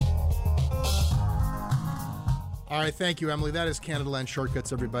All right, thank you, Emily. That is Canadaland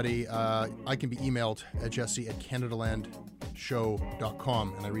Shortcuts, everybody. I can be emailed at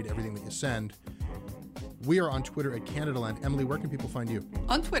jesse@canadalandshow.com, and I read everything that you send. We are on Twitter at Canadaland. Emily, where can people find you?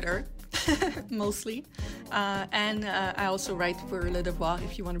 On Twitter, mostly. And I also write for Le Devoir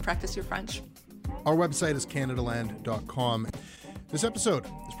if you want to practice your French. Our website is canadaland.com. This episode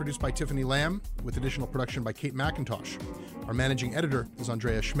is produced by Tiffany Lamb with additional production by Kate McIntosh. Our managing editor is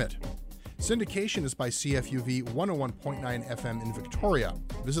Andrea Schmidt. Syndication is by CFUV 101.9 FM in Victoria.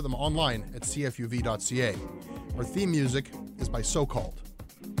 Visit them online at cfuv.ca. Our theme music is by So Called.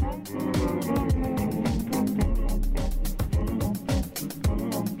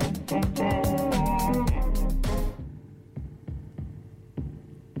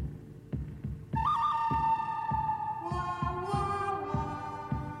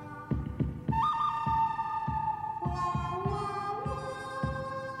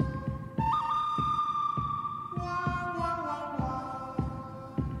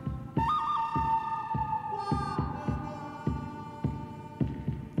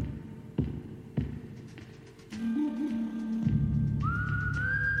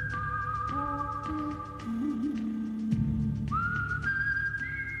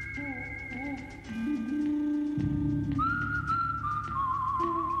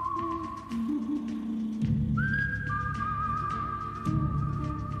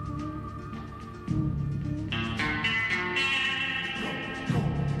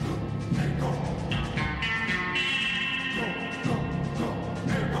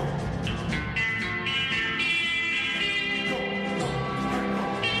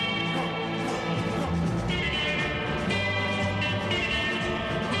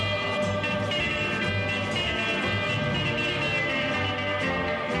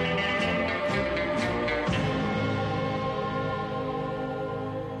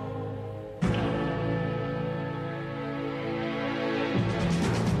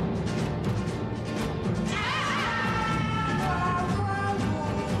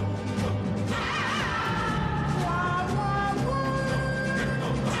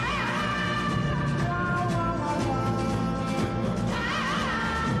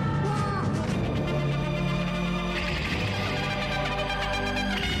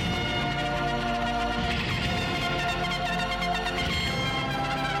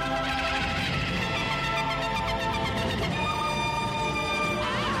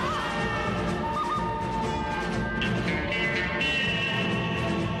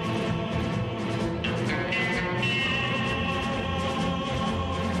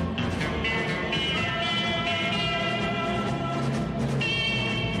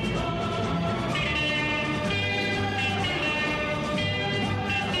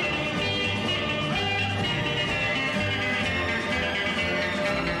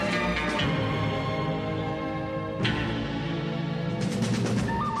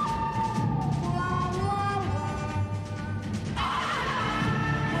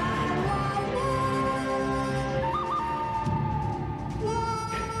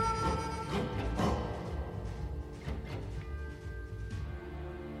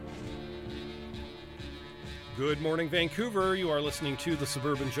 Good morning, Vancouver. You are listening to The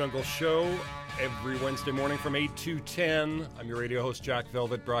Suburban Jungle Show every Wednesday morning from 8 to 10. I'm your radio host, Jack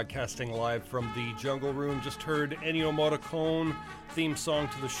Velvet, broadcasting live from the Jungle Room. Just heard Ennio Morricone, theme song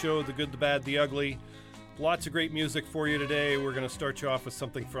to the show, The Good, the Bad, the Ugly. Lots of great music for you today. We're going to start you off with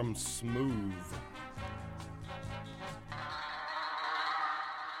something from Smooth.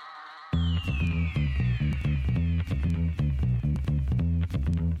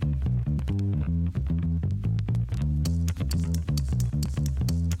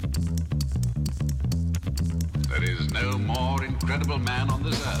 There is no more incredible man on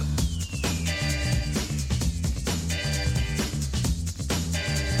this earth.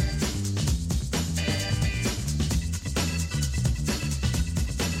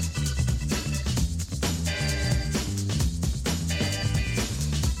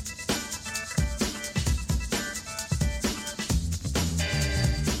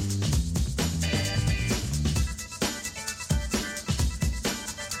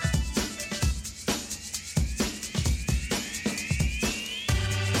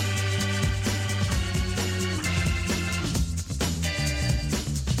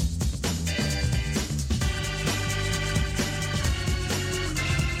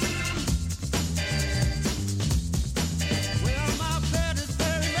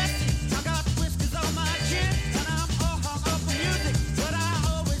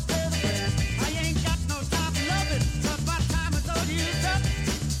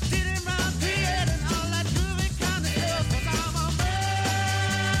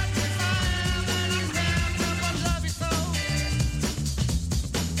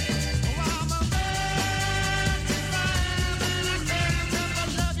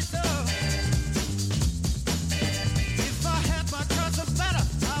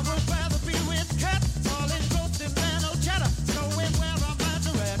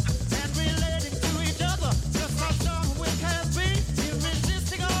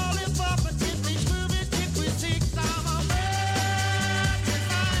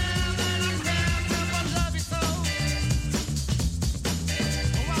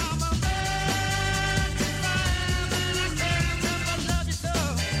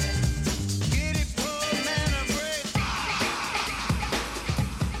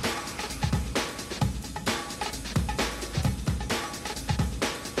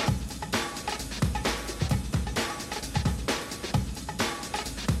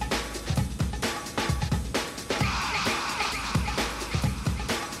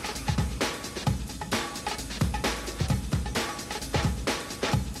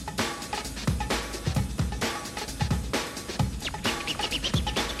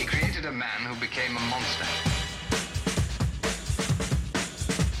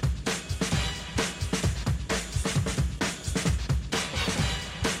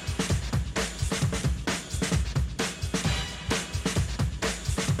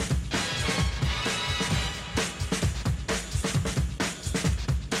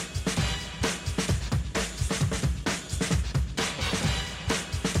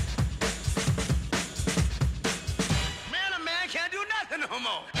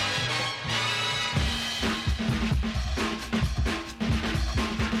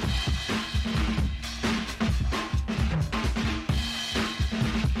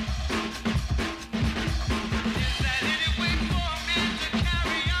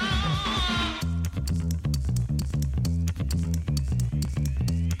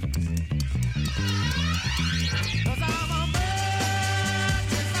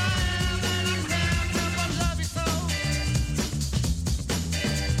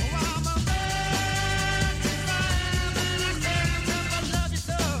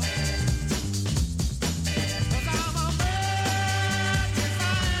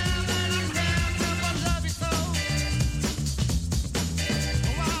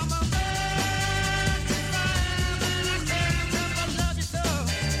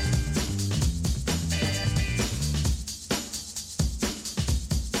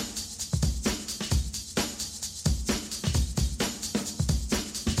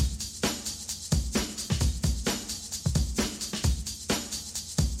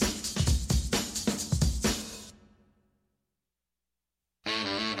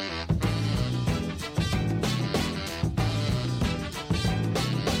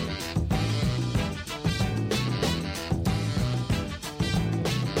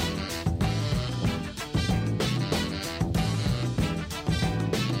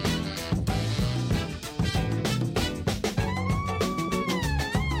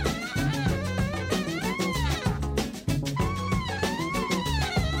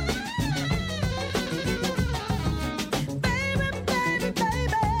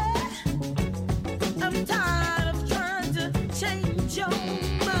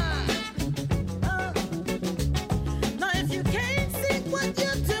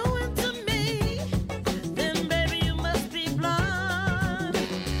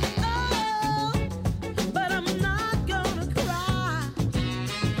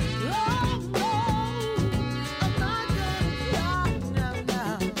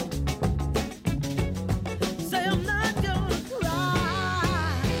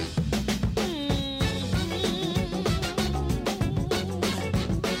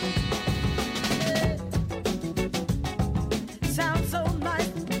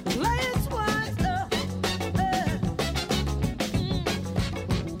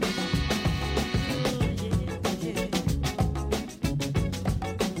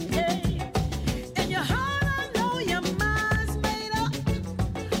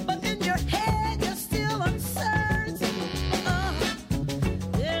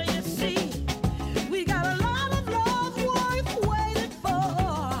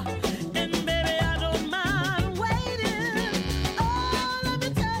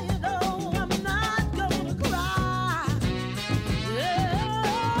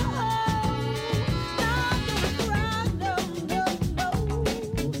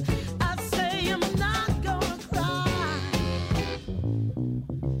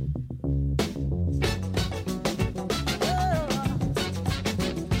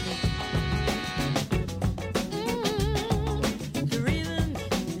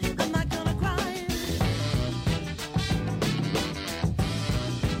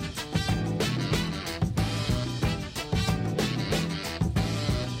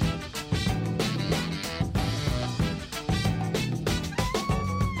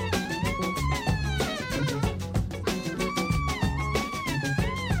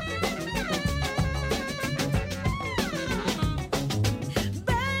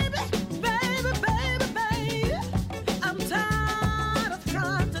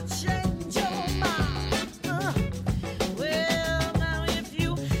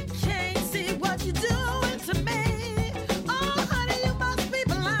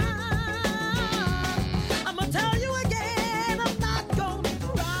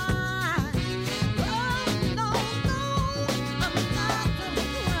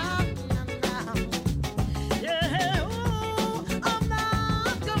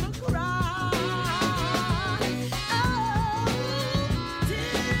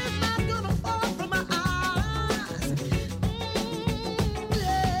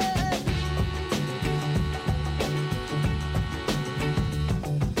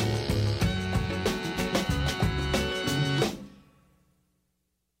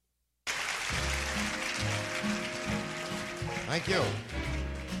 Thank you.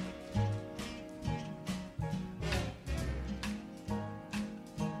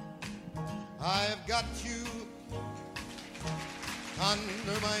 I've got you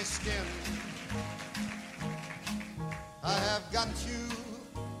under my skin. I have got you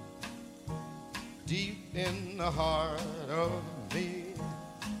deep in the heart of me.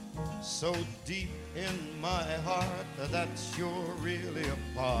 So deep in my heart that you're really a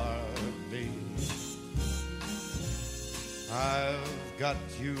part of me. I've got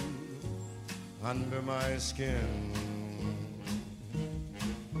you under my skin.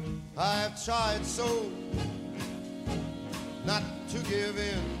 I've tried so not to give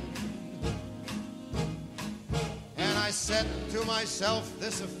in, and I said to myself,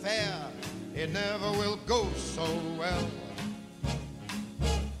 this affair, it never will go so well.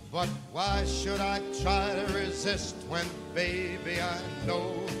 But why should I try to resist when, baby, I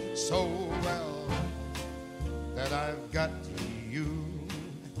know so well that I've got you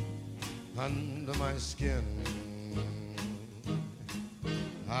under my skin.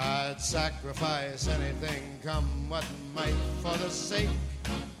 I'd sacrifice anything, come what might, for the sake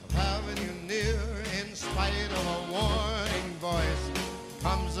of having you near. In spite of a warning voice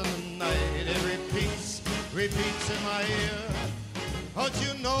comes in the night, it repeats in my ear. But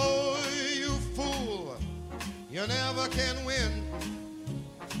you know, you fool, you never can win.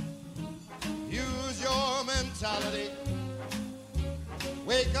 Use your mentality,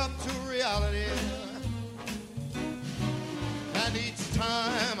 wake up to reality. And each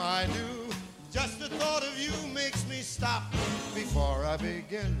time I do, just the thought of you makes me stop before I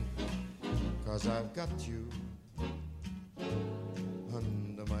begin. 'Cause I've got you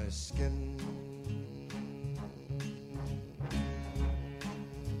under my skin.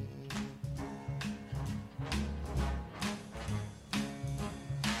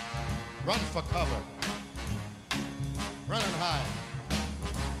 Run for cover, running high.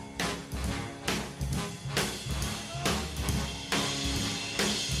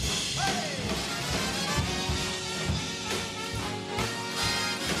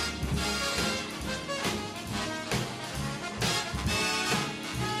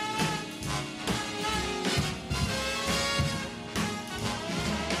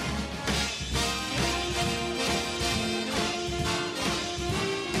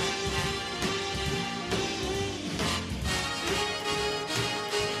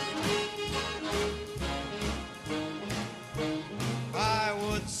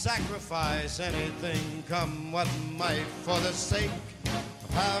 sacrifice anything, come what might, for the sake of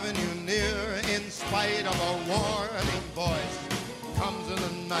having you near. In spite of a warning voice, comes in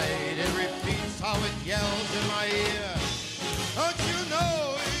the night, it repeats how it yells in my ear. Don't you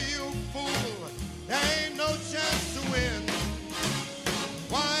know, you fool, there ain't no chance to win.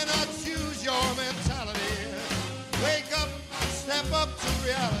 Why not choose your mentality? Wake up, step up to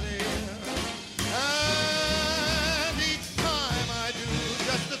reality. And each time I do,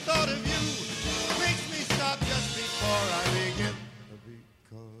 just the thought of you makes me stop just before I begin.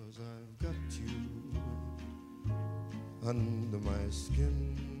 Because I've got you under my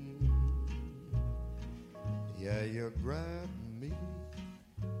skin. Yeah, you grab me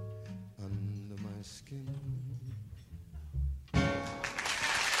under my skin.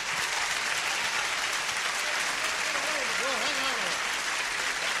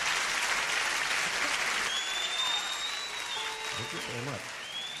 Thank you very much.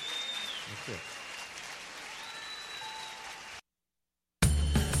 That's it.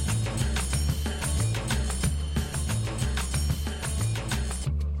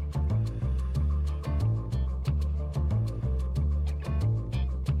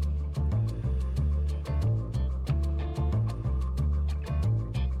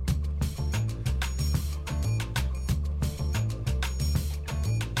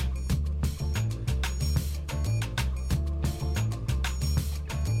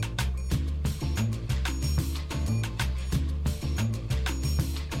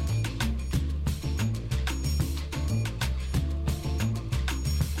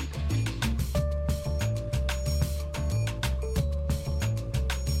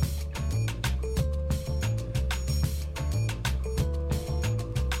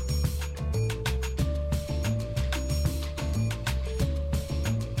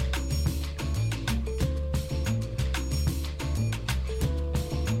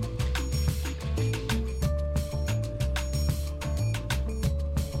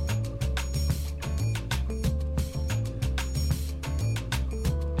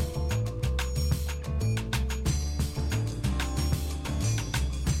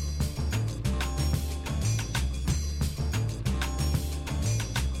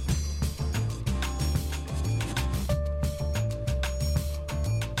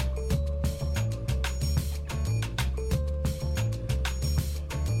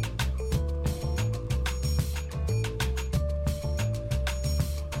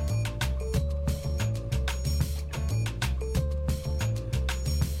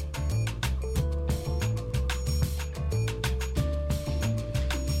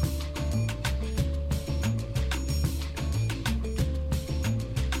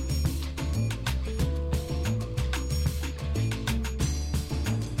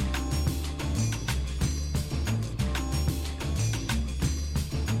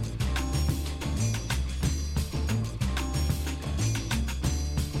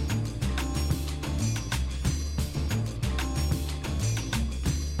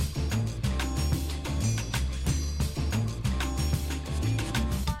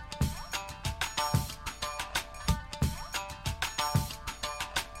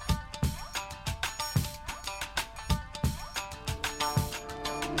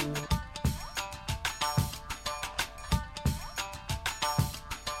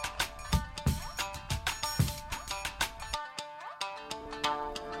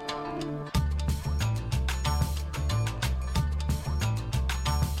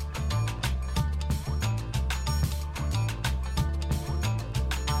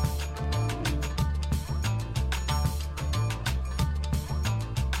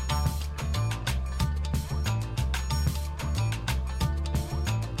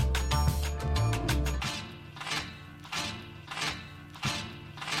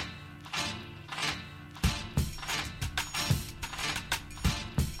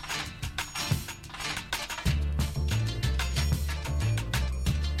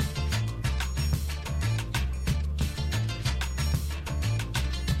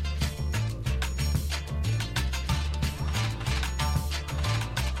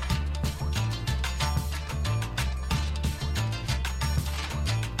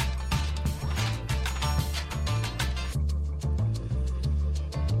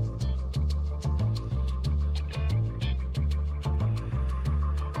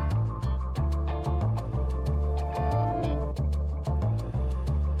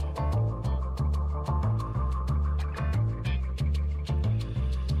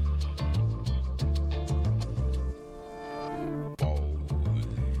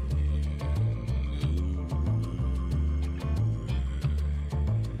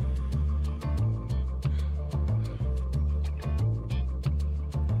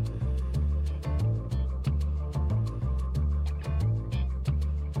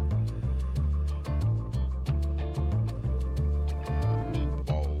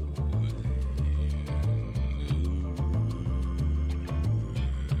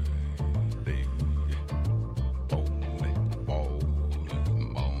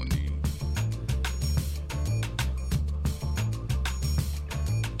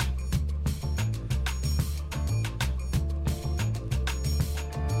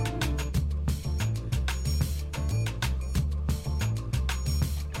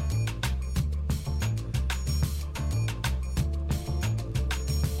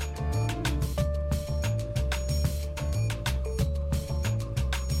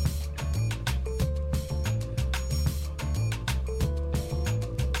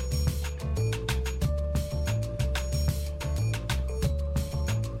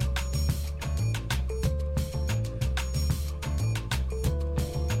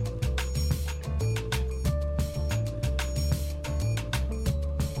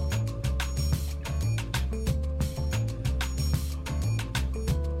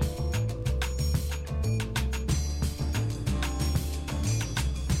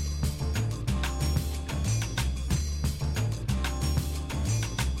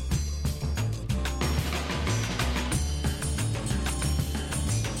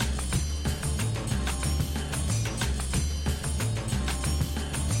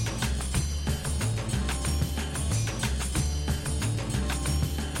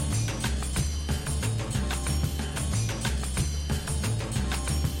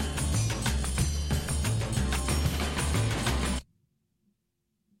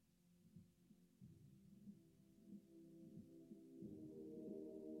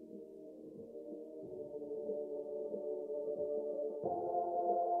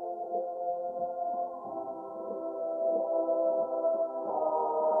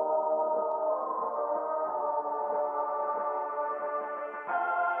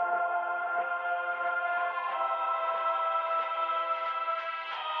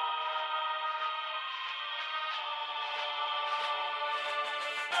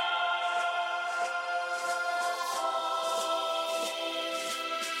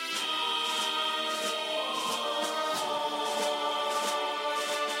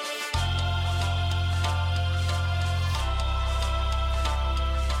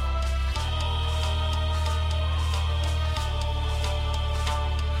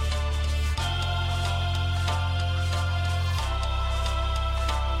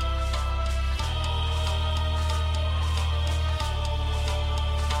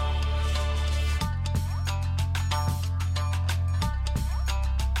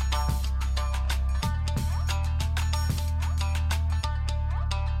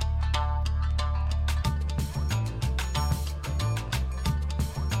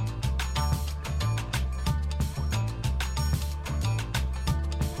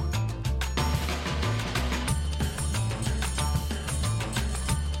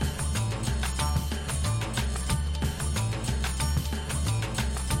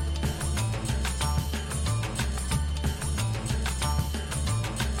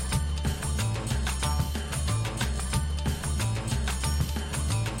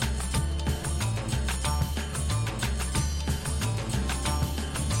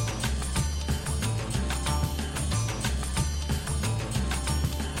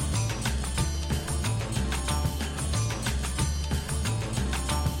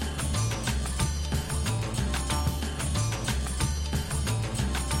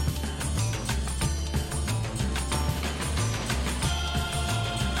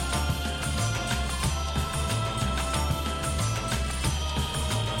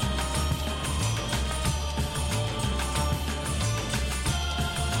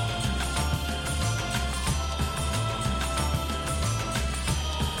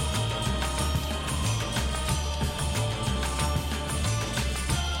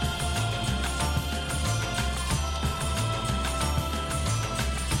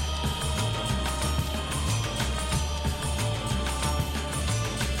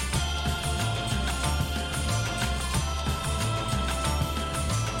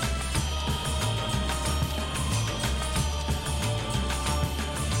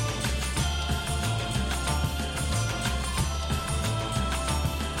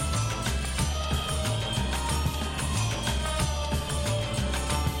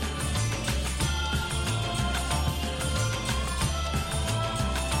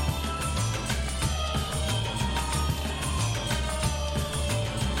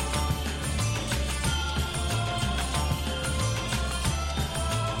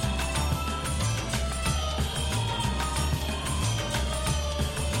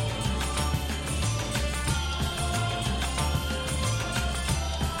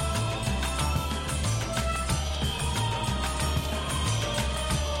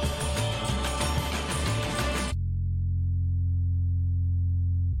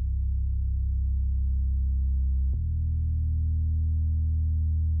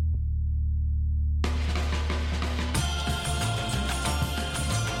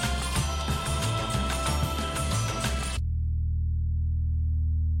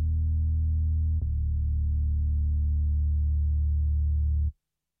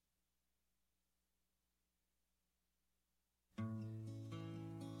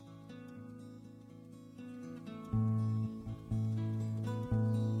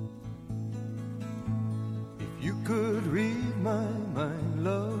 my mind,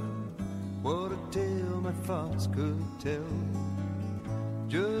 love, what a tale my thoughts could tell.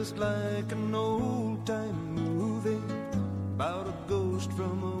 Just like an old-time movie about a ghost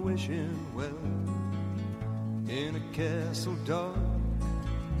from a wishing well, in a castle dark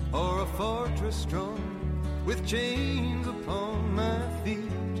or a fortress strong with chains upon my feet.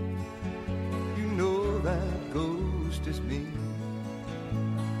 You know that ghost is me,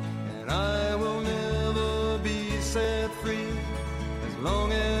 and I will never be set free as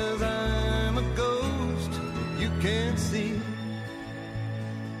long as I'm a ghost that you can't see.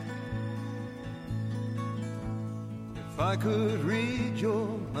 If I could read your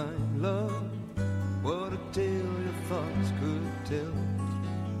mind, love, what a tale your thoughts could tell.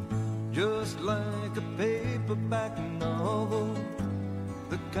 Just like a paperback novel,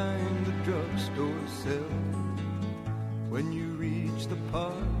 the kind the drugstore sells. When you reach the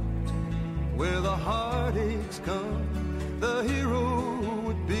part where the heartaches come, the hero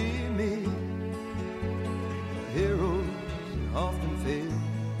would be me. The heroes often fail,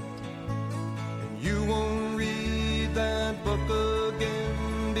 and you won't read that book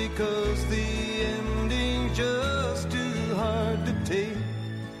again because the ending's just too hard to take.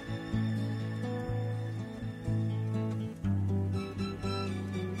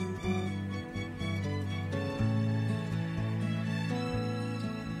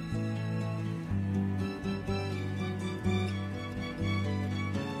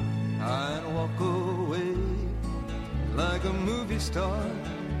 Like a movie star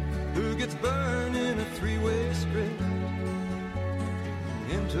who gets burned in a three-way script.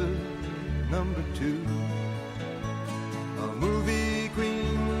 Enter number two, a movie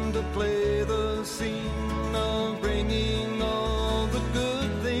queen to play the scene of bringing all the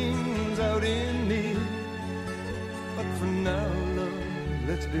good things out in me. But for now, love,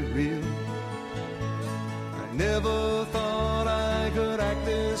 let's be real. I never thought I could act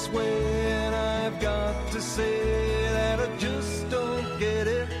this way, and I've got to say that I just don't get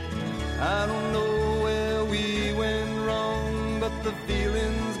it. I don't know where we went wrong, but the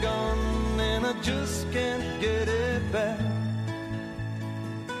feeling's gone and I just can't get it back.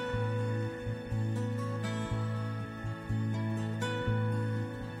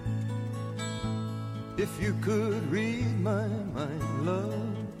 If you could read my mind,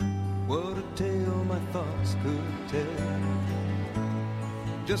 love, what a tale my thoughts could tell.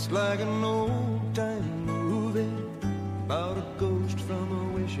 Just like an old-time movie about a ghost from a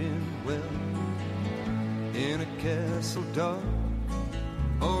wishing well, in a castle dark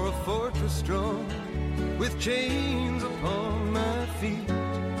or a fortress strong with chains upon my feet.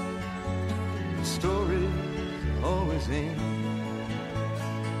 The stories always end.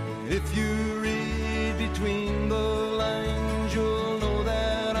 If you read between the lines, you'll know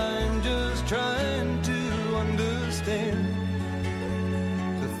that I'm just trying to understand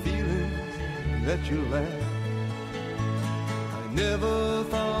the feelings that you lack. I never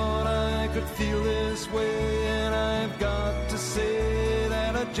thought I could feel this way, and I've got to say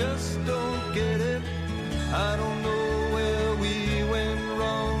that I just don't get it. I don't know where we went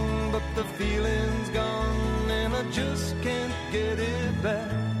wrong, but the feeling's gone and I just can't get it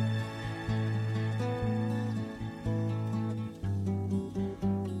back.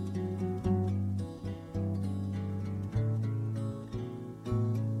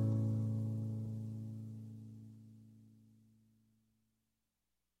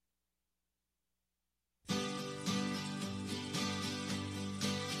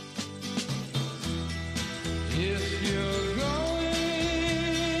 If you're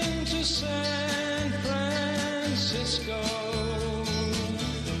going to San Francisco,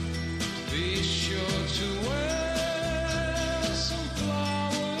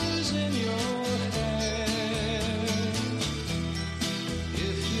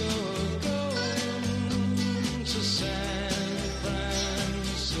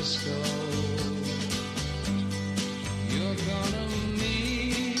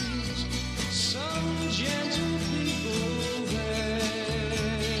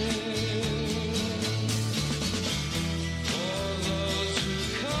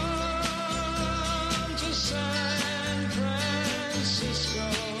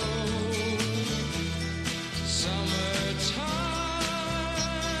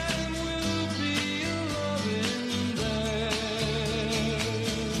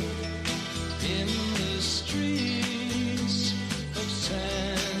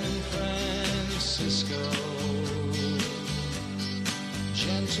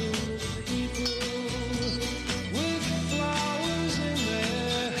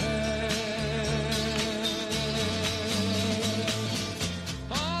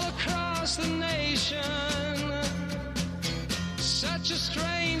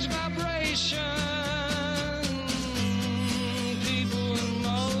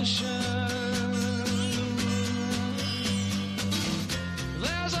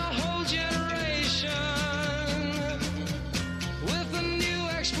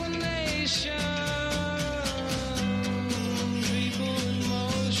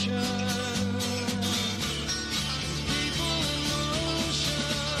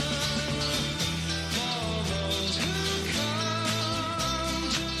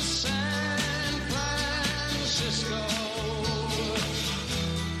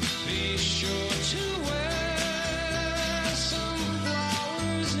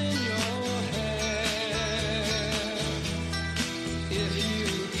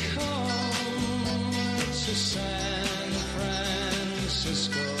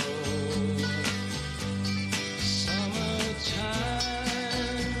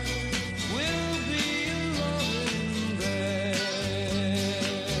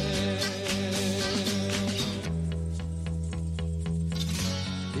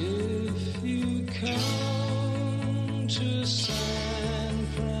 If you come to San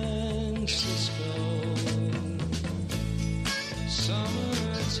Francisco,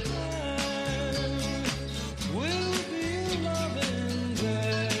 summertime will be loving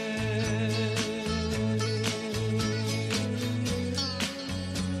there.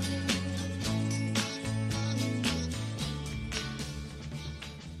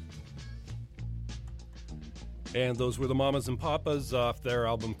 And those were the Mamas and Papas off their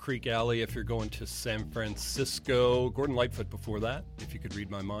album Creek Alley, If You're Going to San Francisco. Gordon Lightfoot before that, If You Could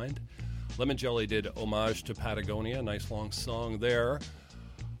Read My Mind. Lemon Jelly did Homage to Patagonia, nice long song there.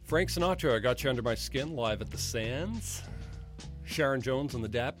 Frank Sinatra, I Got You Under My Skin, live at the Sands. Sharon Jones and the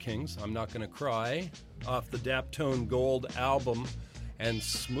Dap Kings, I'm Not Gonna Cry, off the Daptone Gold album. And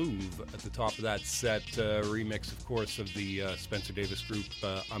Smooth at the top of that set, remix, of course, of the Spencer Davis group,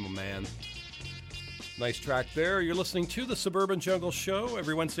 I'm a Man. Nice track there. You're listening to the Suburban Jungle Show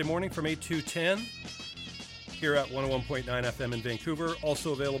every Wednesday morning from 8 to 10 here at 101.9 FM in Vancouver.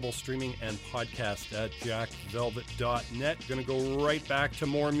 Also available streaming and podcast at jackvelvet.net. Going to go right back to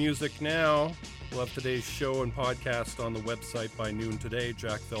more music now. We'll have today's show and podcast on the website by noon today,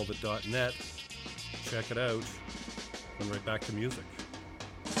 jackvelvet.net. Check it out. Going right back to music.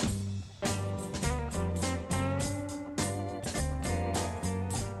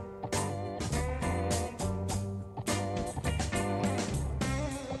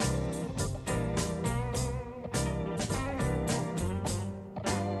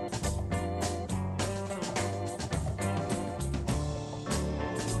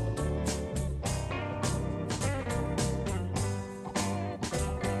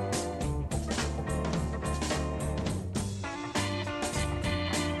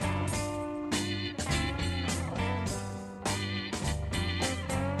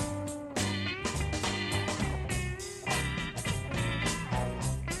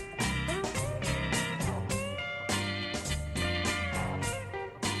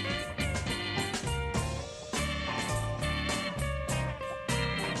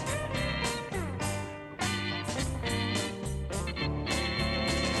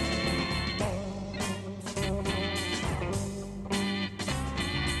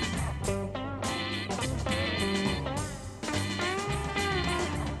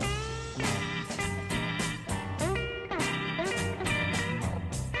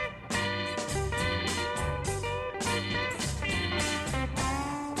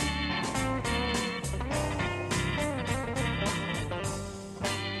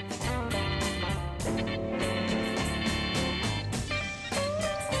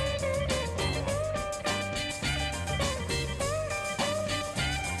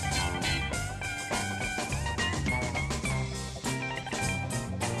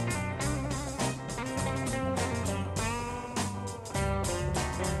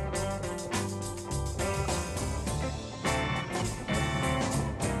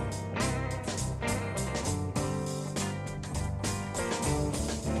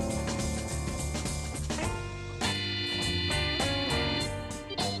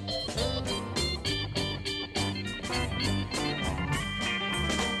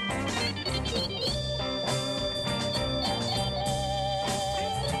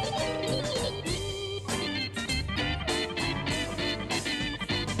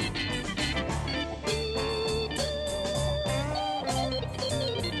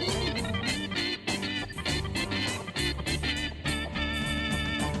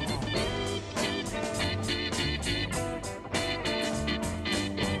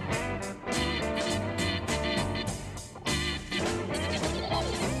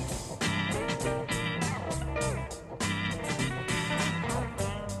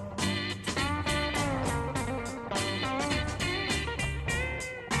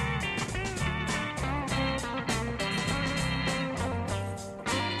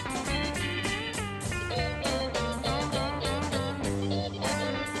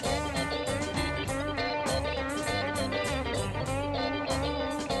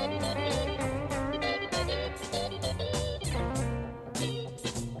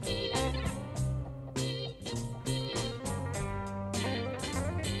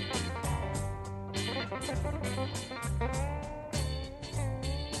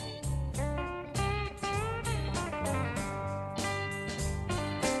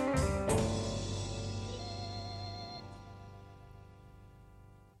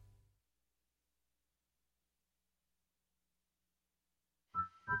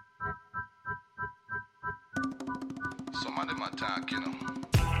 Some of them attack, you know.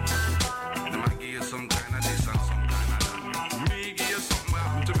 They might give you some kind of this and some kind of that. Me give you something that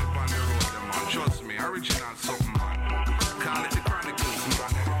happened to me on the road, them, man. Trust me, original something, man. Call it the Chronicles,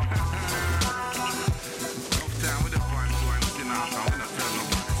 man.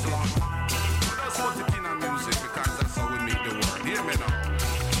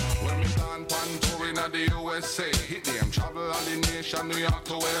 USA. Hit them, travel all the nation, New York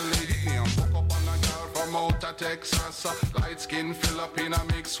to LA. Hit them, hook up on a girl from out of Texas. Light skin Filipina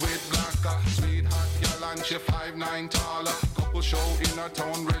mixed with black. Sweet hot girl and she 5'9" taller. Couple show in her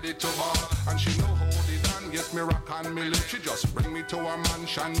town ready to ball. And she know how it done, yes me rock and me live. She just bring me to her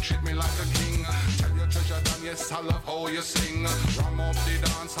mansion, treat me like a king. Tell your treasure done, yes I love how you sing. Ram up the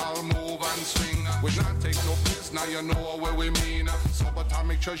dance, I'll move and swing. We not take no piss, now you know what we mean.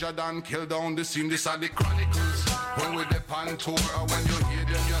 Subatomic treasure done, kill down the scene. This are the chronicles. When we dip on tour, or when you hear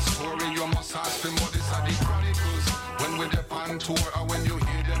them your story, you must ask them what this are the chronicles. When we dip on tour, or when you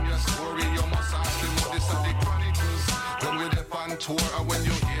hear them your story, you must ask them what this are the chronicles. When we dip on tour, or when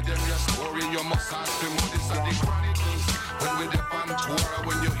you hear them your story, you must ask them what this are the chronicles. When we dip on tour, or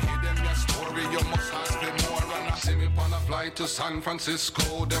when you hear them your story, you must ask them more. And I see me on a flight to San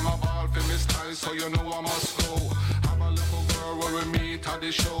Francisco. Them a ball for me style, so you know I must go. Have a little girl where we meet at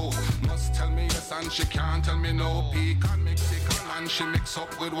the show. Must tell me yes and she can't tell me no. Pecan, Mexican, and she mix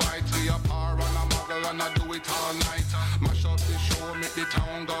up with white. We a par and a muggle and I do it all night. Mash up the show, make the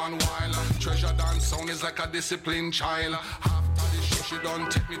town gone wild. Treasure dance sound is like a disciplined child. After the show she done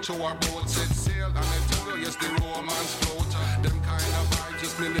take me to her boat. Set sail and I tell you yes the romance float. Them kind of vibes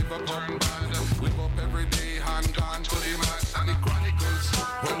just me live up and bad. Live up every day, hand gone to the max and the chronicles.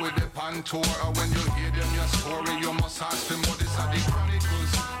 When we dip on tour or when you hear them your story, you must ask them what this are the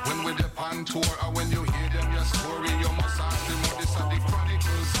chronicles. When we dip on tour or when you hear them your story, you must ask them what this are the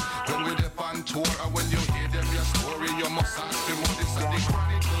chronicles. When we dip on tour or when you hear them your story, you must ask them what this are the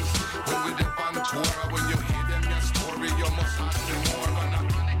chronicles. When we dip on tour or when you hear them your story, you must ask them more than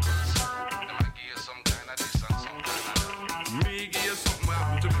the chronicles. Them I give you some kind of this and some kind of that. Me give you something what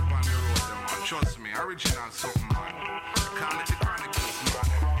happened to me on the road, them man. Trust me, original something, man. Call it the chronicles, man.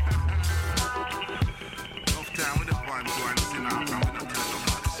 Enough time with the point to and sit down and we don't tell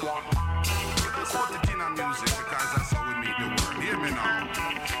nobody something. We just put it in our music because that's how we meet the world. Hear me now.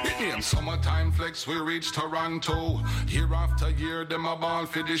 It name summertime flex, we reach Toronto. Year after year, them a ball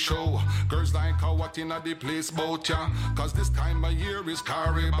for the show. Girls like how what in a the place bout ya. Cause this time of year is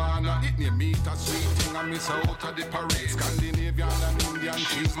Caribbean. It name meet a sweet thing and miss out of the parade. Scandinavian and Indian,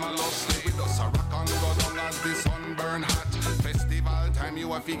 she's my love slave. With us a rock and go down as the sun burn hot. Festival time,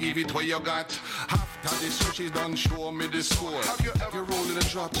 you have to give it what you got. After the show, she done show me the score. Have you ever rolled in a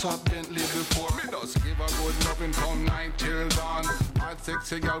drop top Bentley before? Me just give a good loving from night till dawn. Hot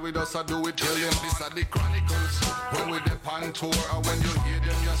sexy girl with us, I do it till them. This are the chronicles. When we dip on tour or when you hear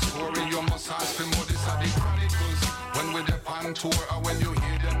them your story, you must ask them what this are the chronicles. When we dip on tour or when you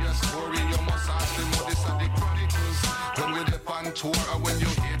hear them your story, you must ask them what this are the chronicles. When we dip on tour or when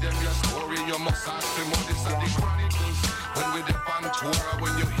you hear them your story, you must ask them what this are the chronicles. When we dip on tour or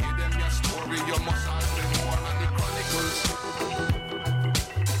when you hear them your story, you must ask them more than the chronicles.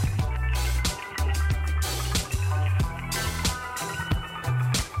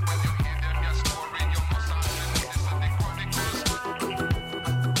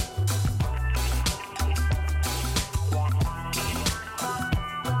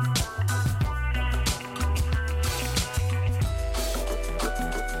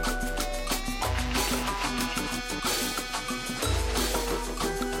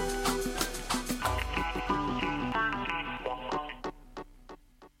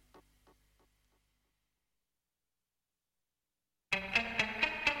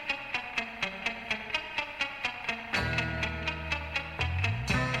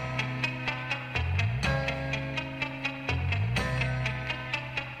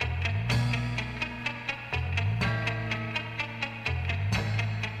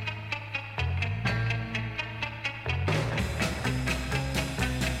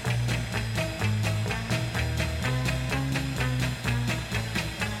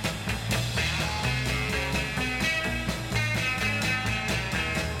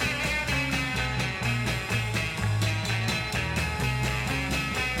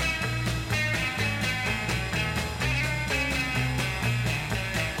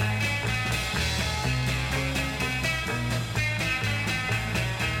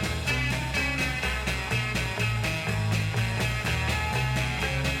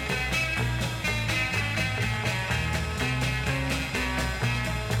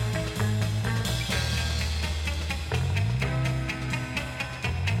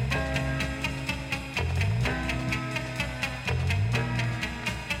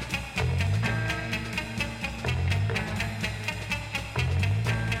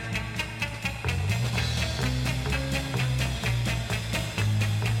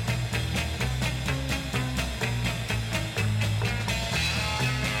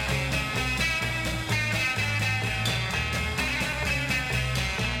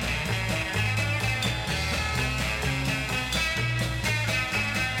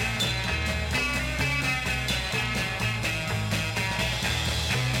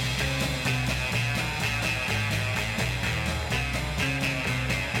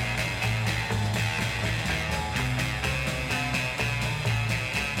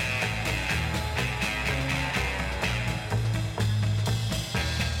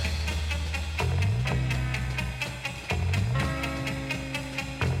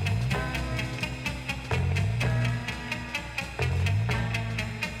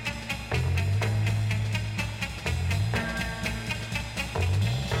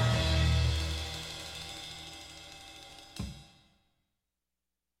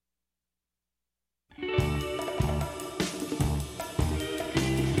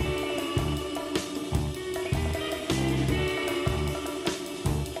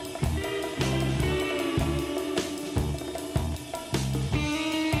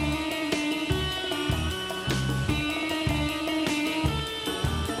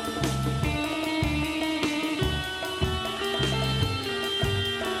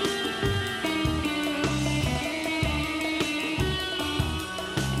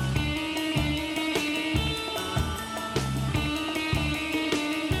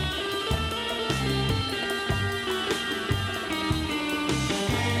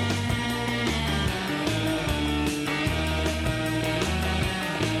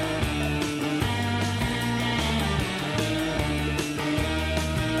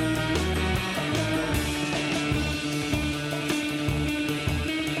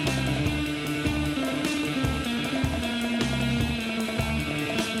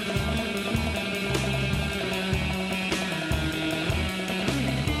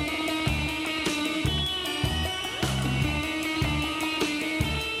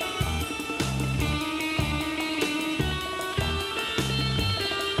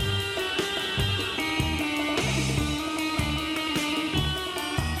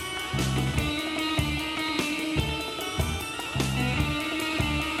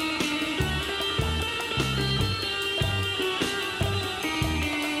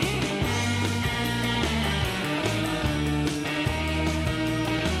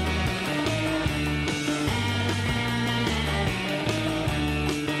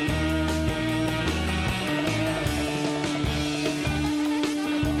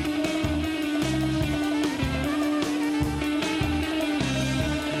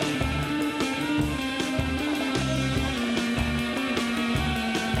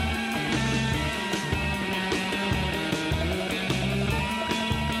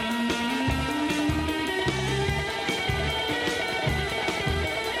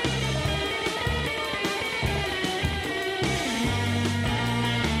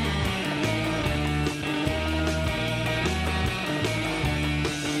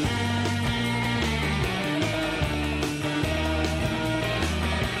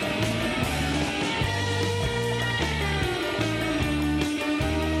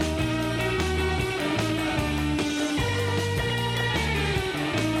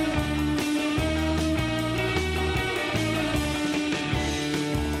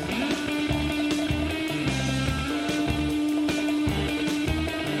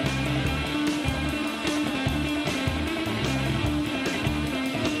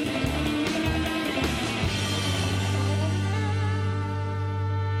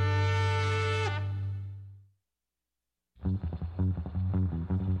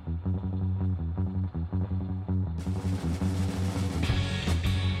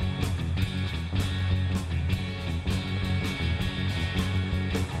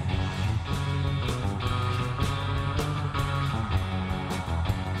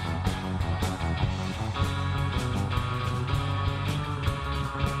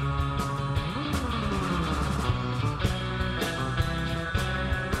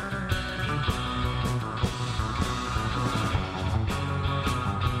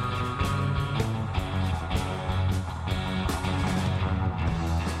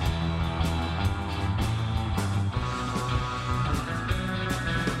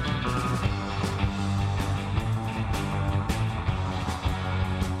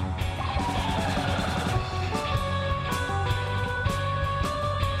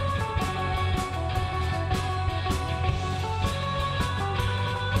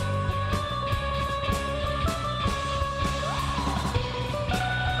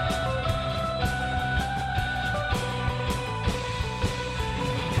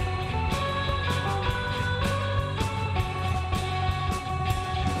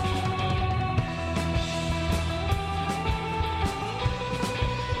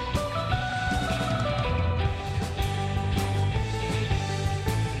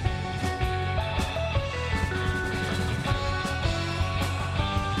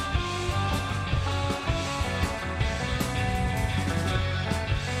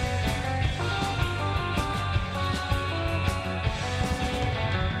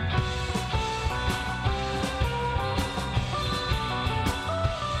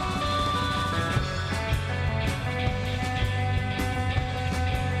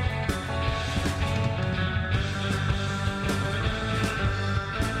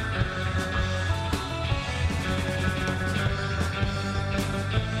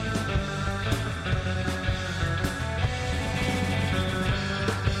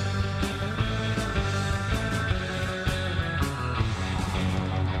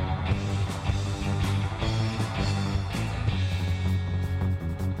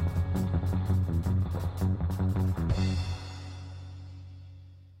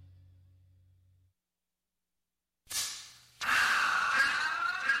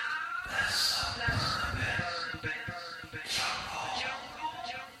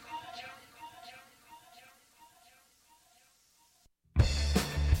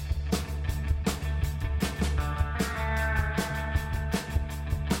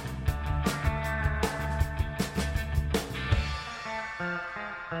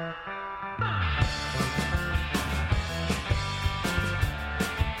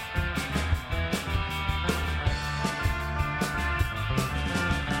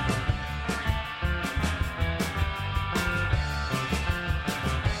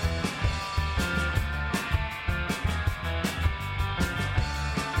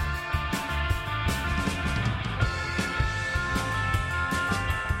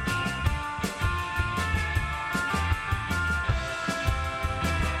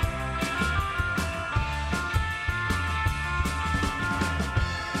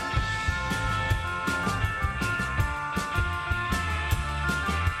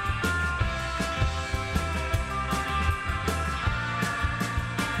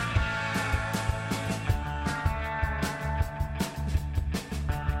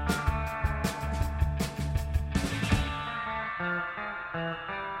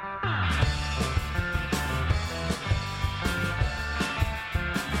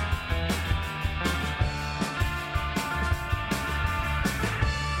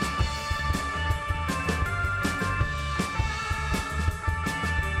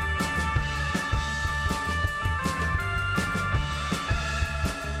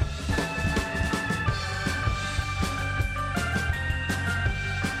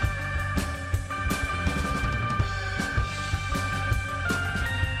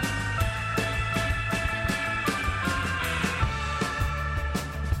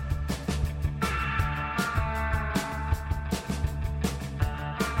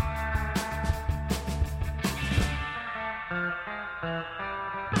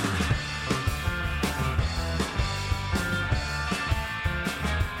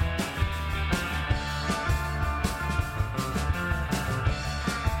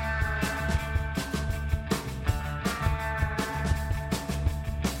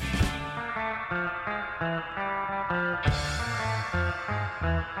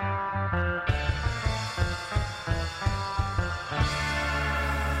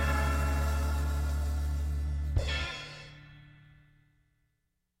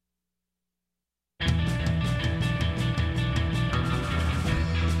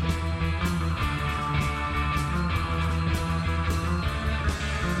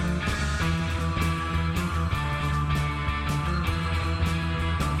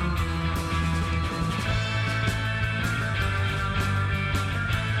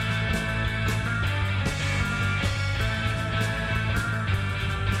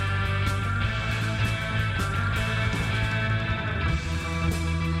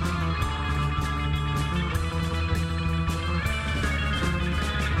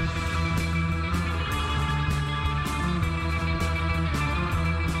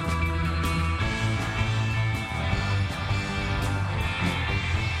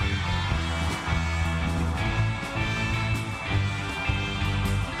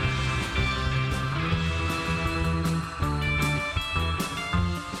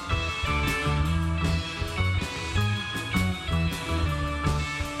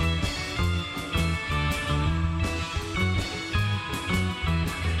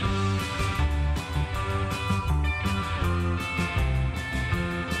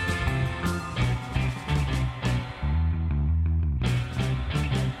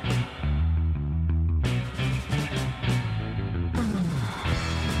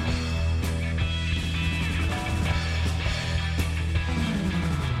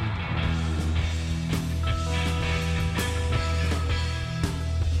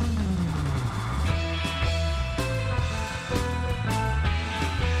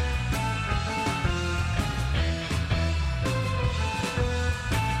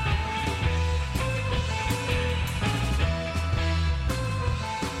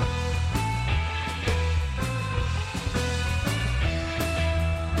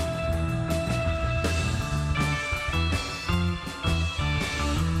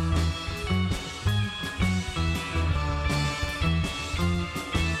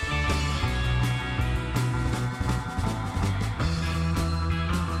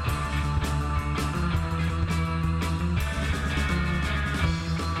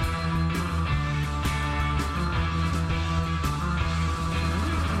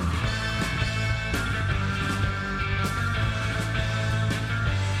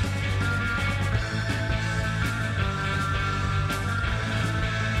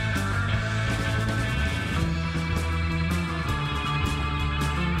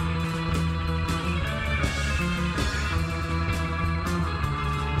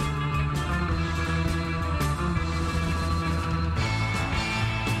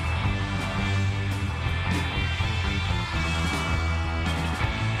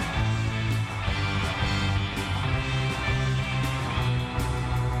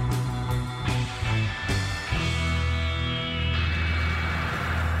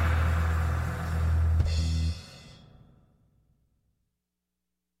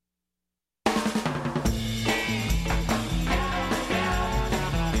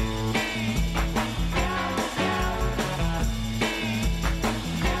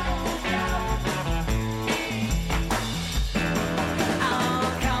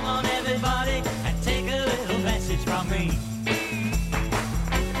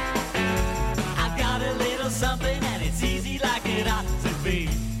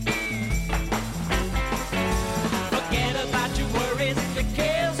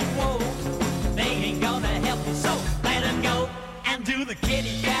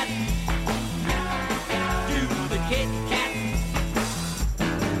 cat. Do the kitty cat.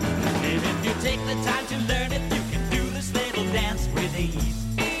 And if you take the time to learn it, you can do this little dance with ease.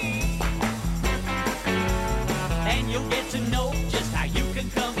 And you'll get to know just how you can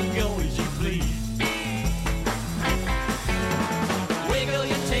come and go as you please. Wiggle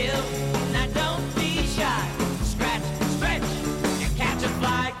your tail, now don't be shy. Scratch, stretch, you catch a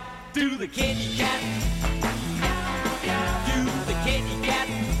fly. Do the kitty cat. Do the kitty cat.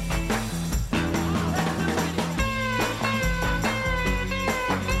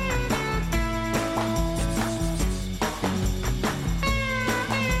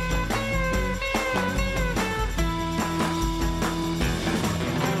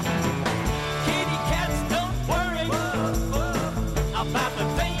 Kitty cats don't worry about the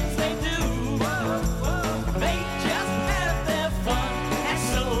things they do. They just have their fun, and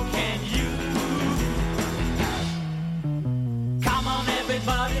so can you. Come on,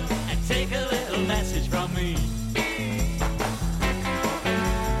 everybody, and take a little message from me.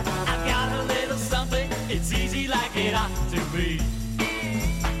 I've got a little something, it's easy like it ought to be.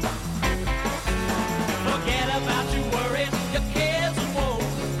 Forget about your worries, your cares and woes.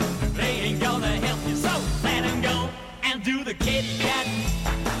 They ain't gonna help you, so let 'em go and do the kitty cat.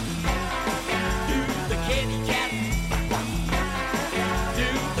 Do the kitty cat. Do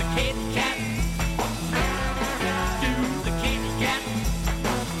the kitty cat. Do the kitty cat.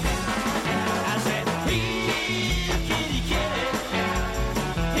 I said, here, kitty, kitty.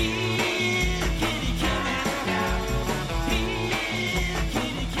 Here, kitty, kitty. Here,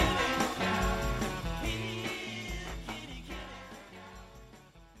 kitty, kitty.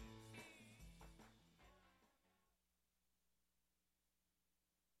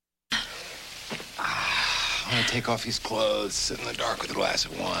 I want to take off his clothes, sit in the dark with a glass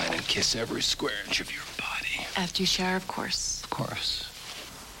of wine, and kiss every square inch of your body. After you shower, of course. Of course.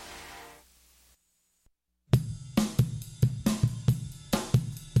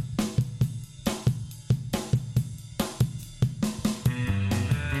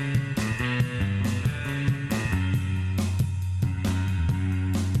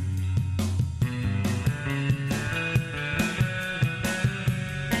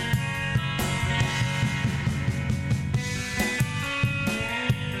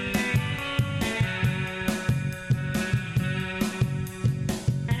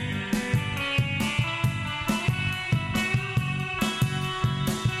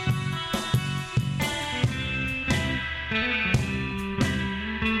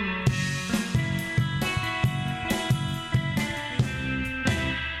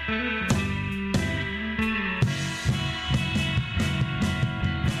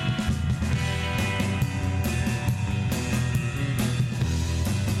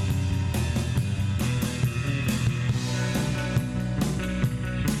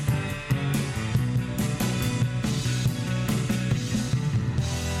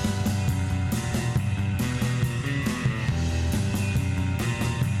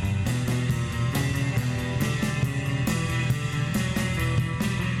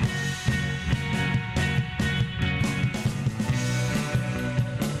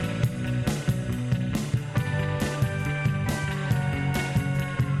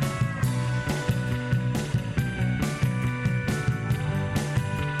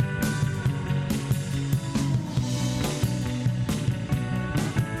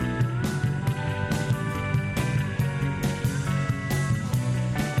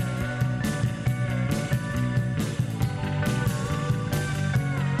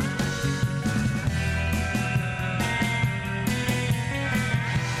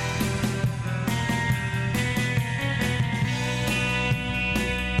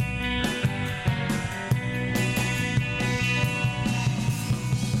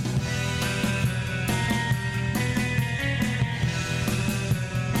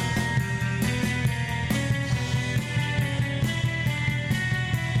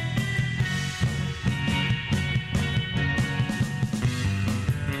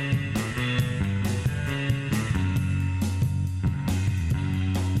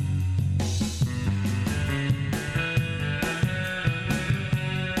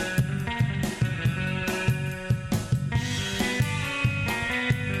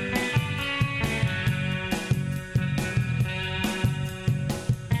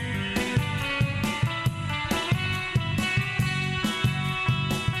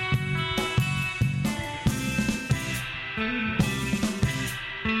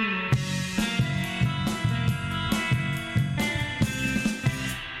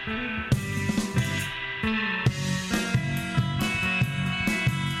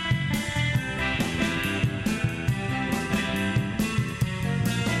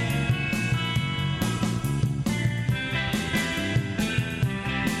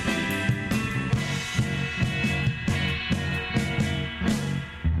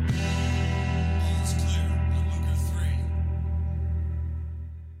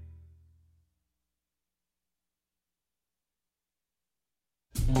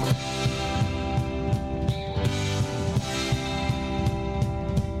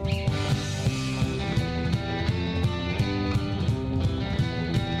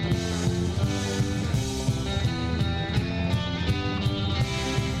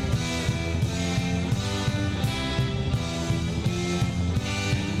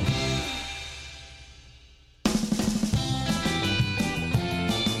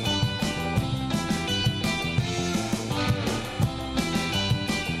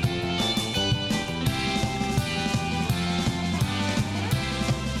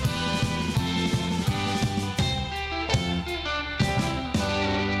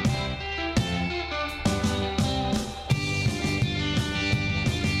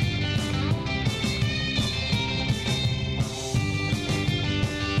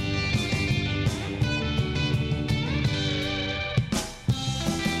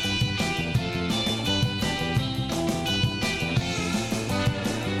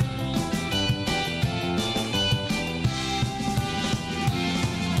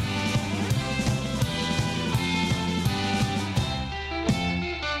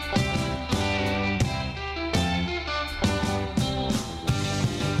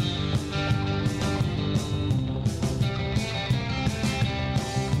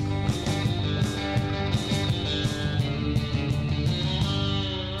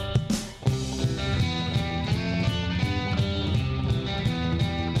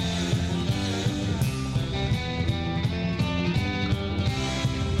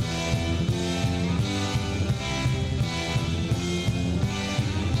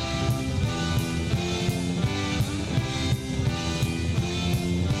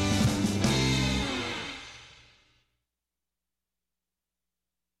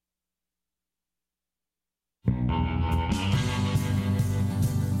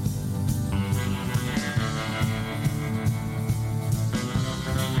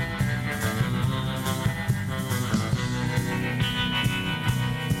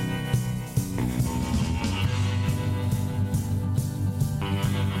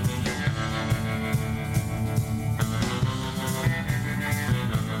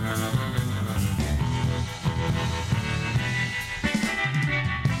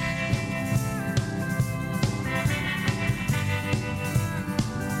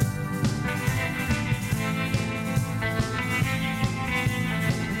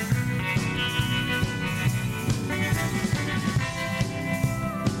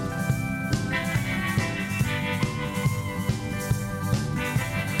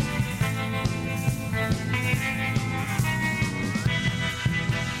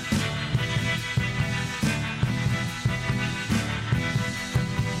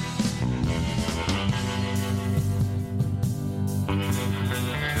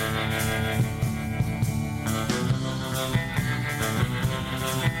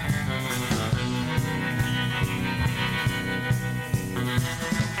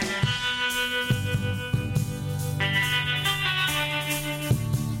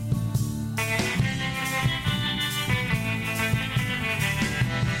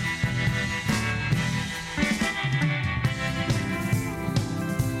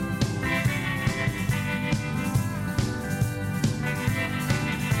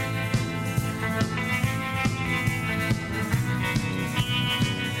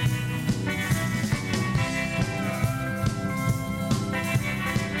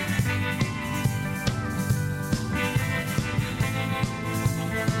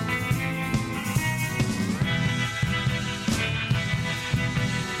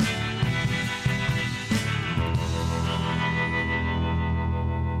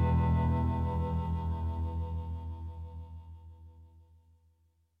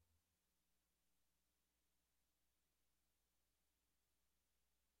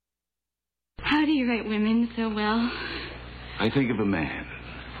 How do you write women so well? I think of a man,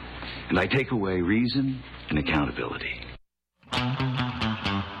 and I take away reason and accountability.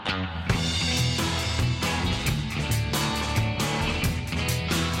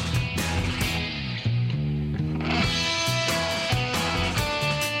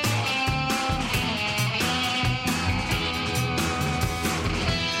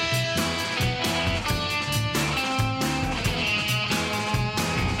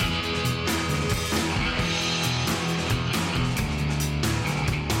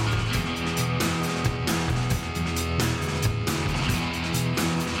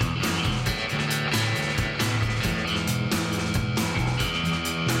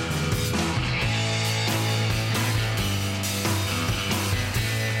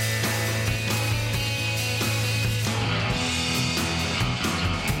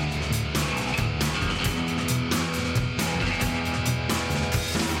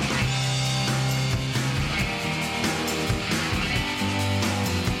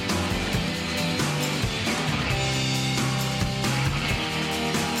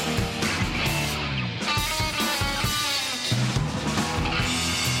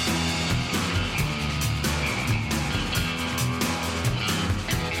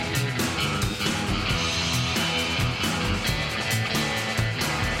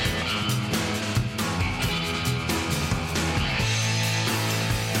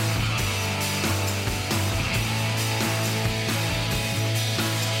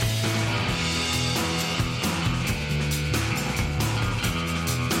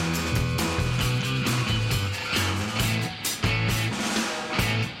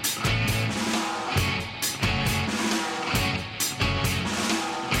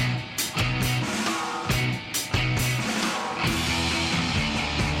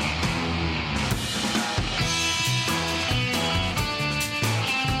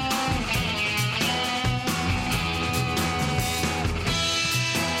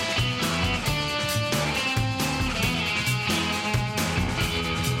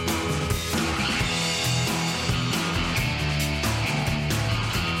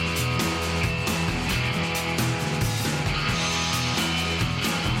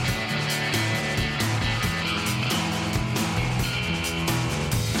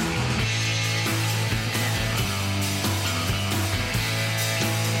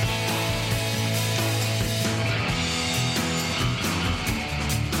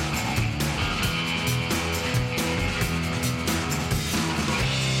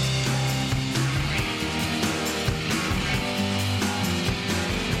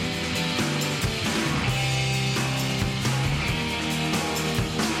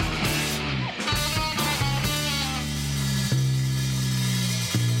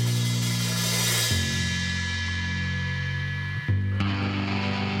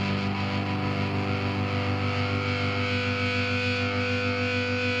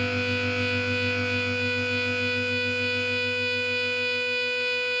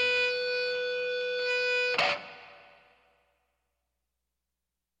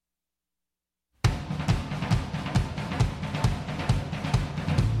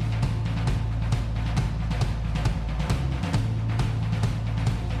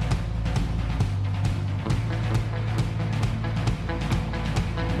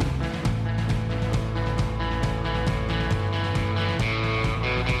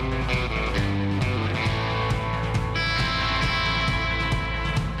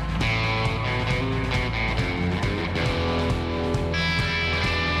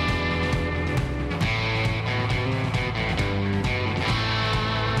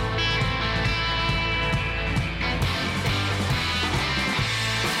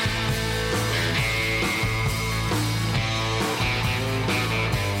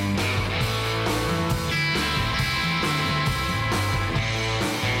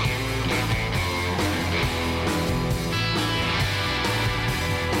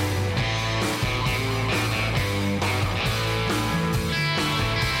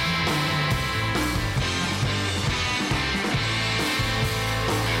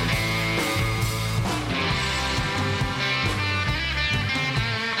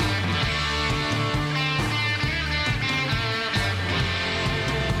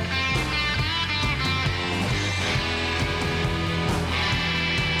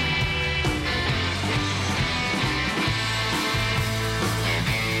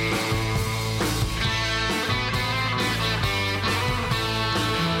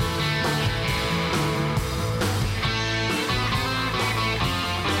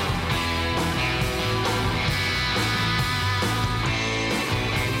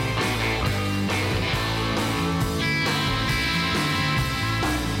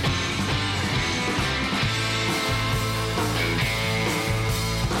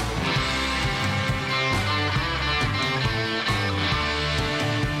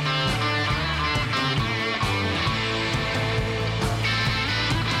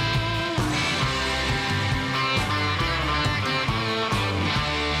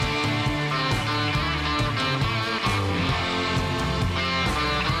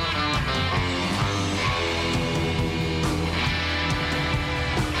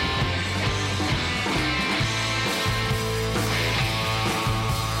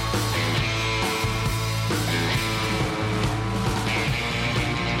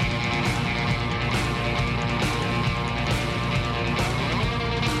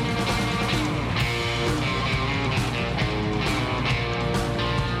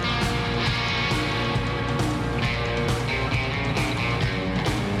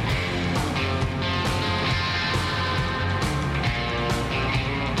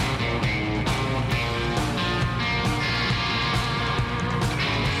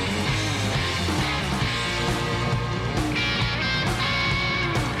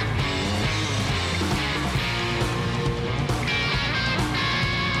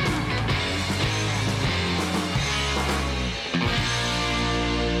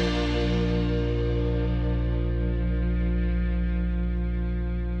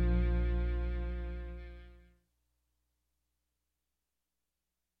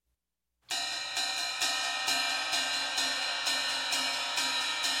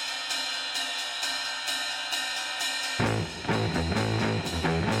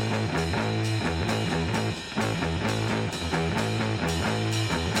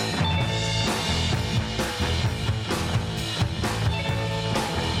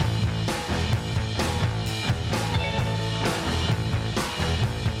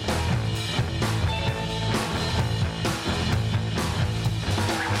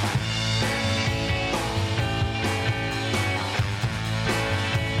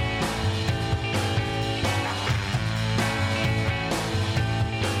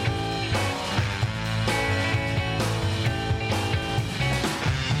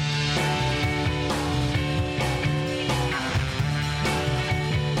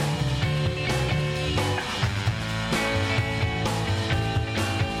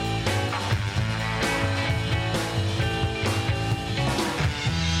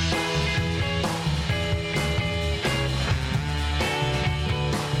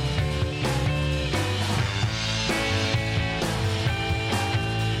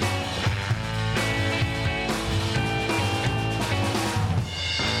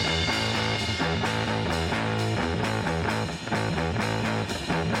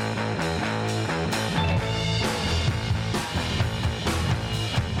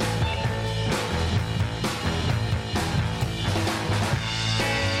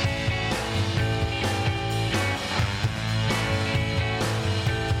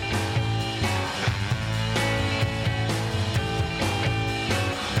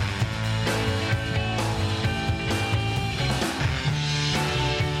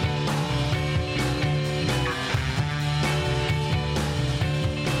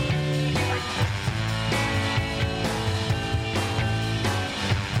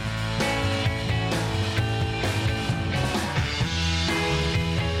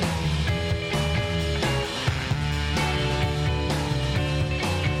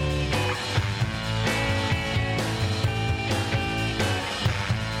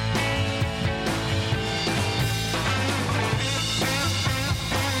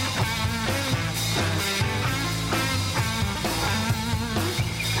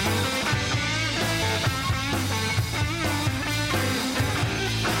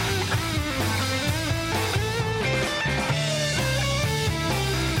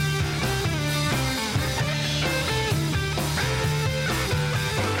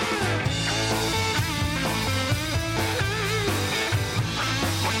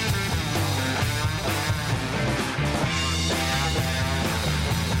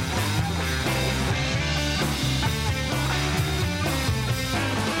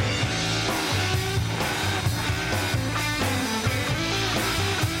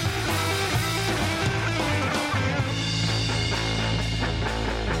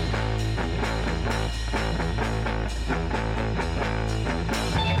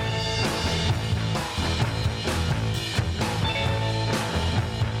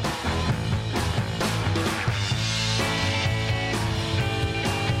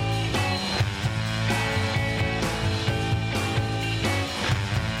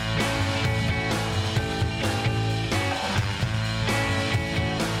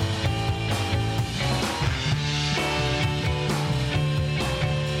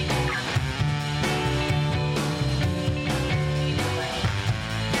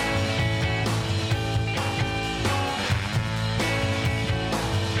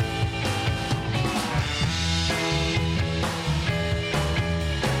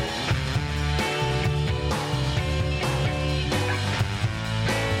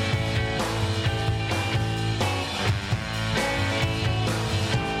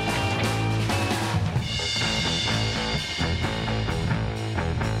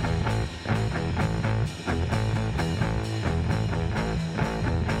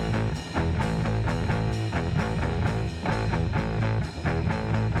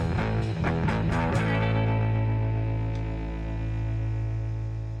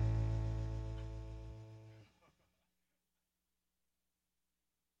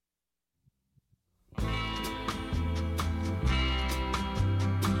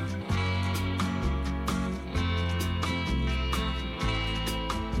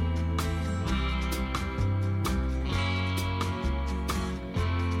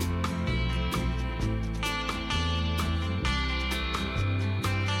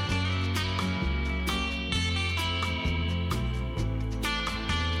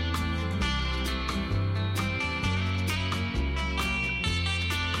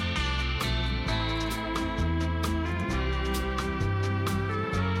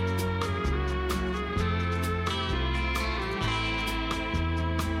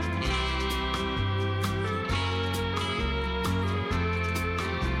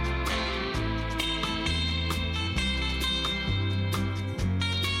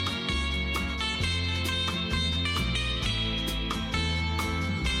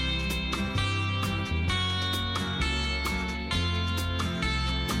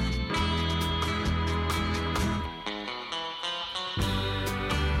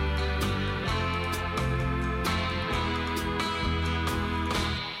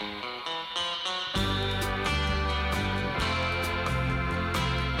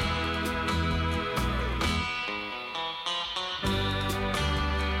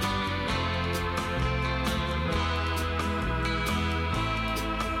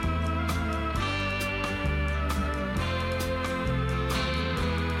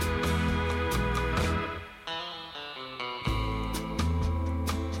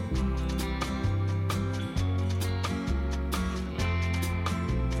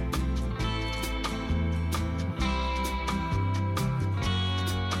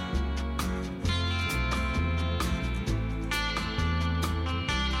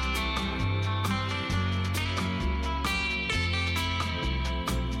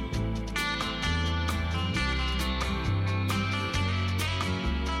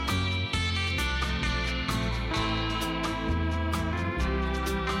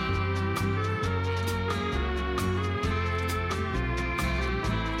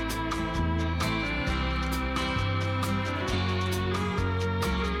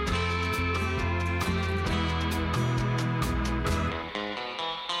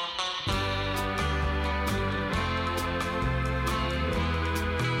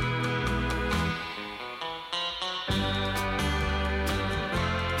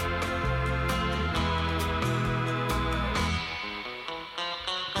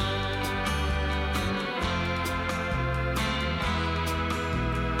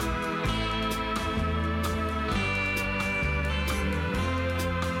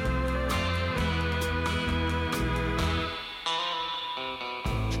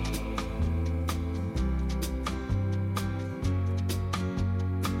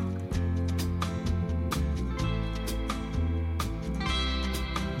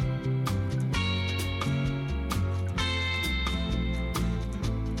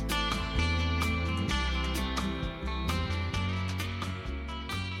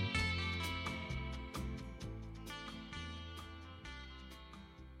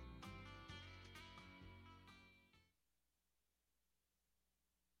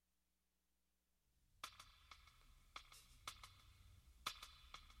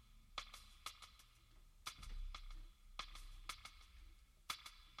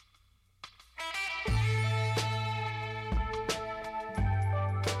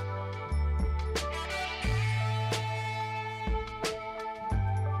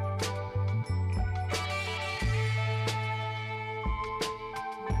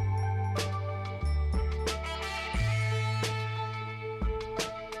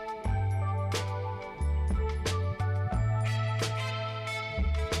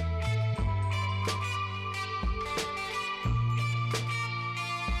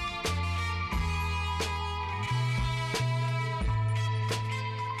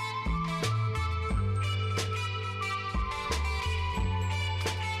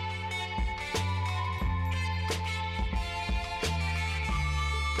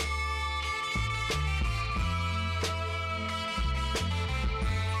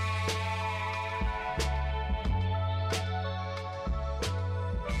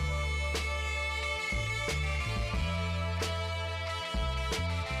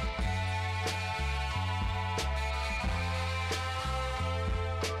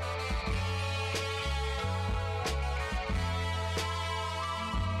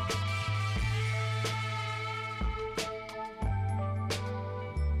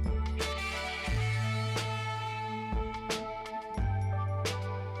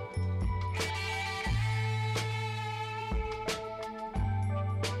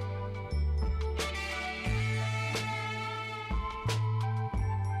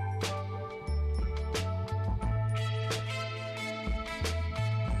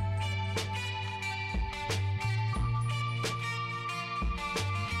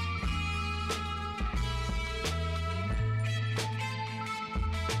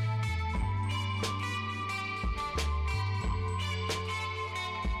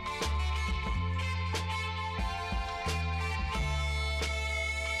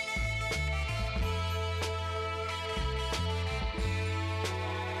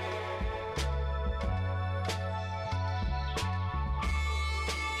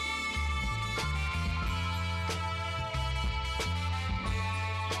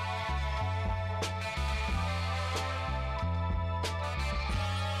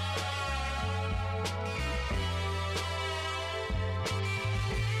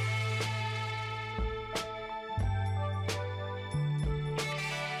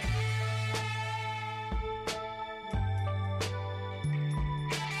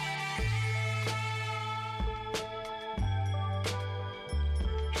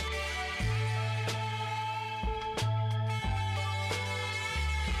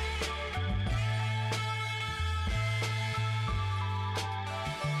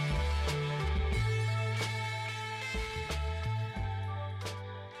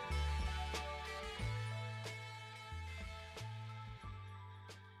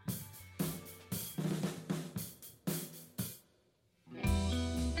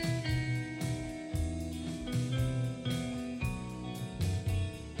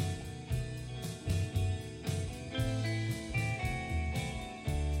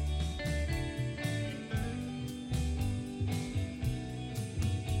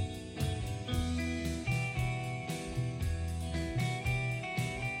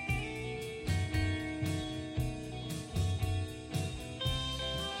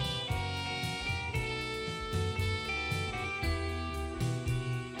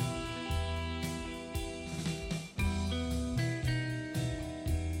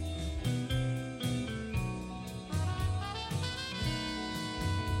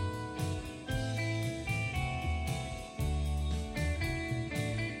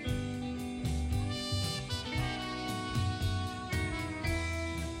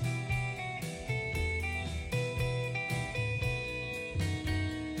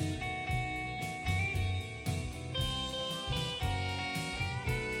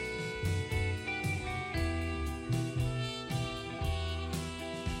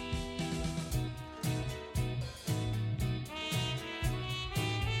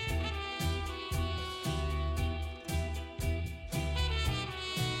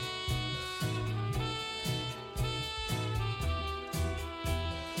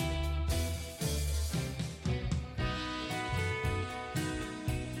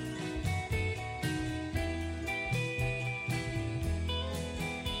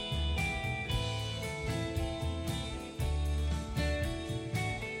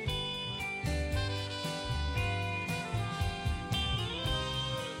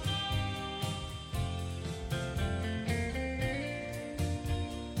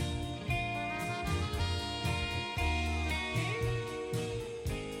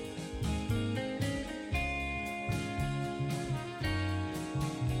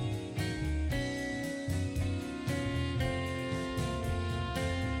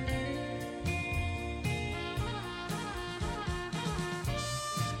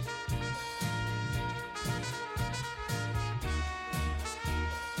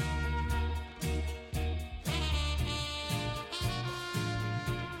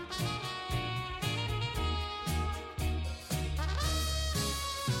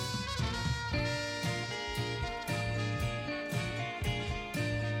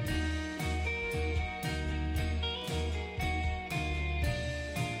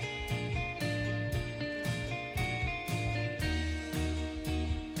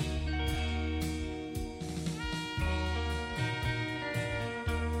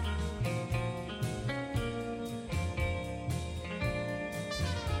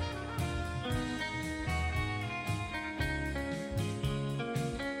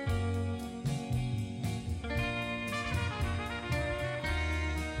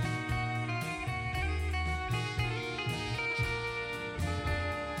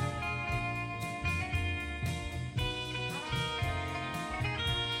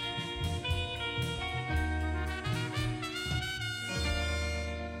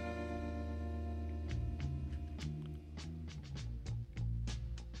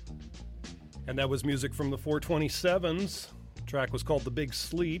 And that was music from the 427s. The track was called The Big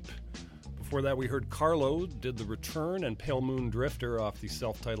Sleep. Before that, we heard Carlo did The Return and Pale Moon Drifter off the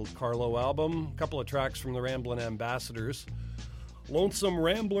self-titled Carlo album. A couple of tracks from the Ramblin' Ambassadors. Lonesome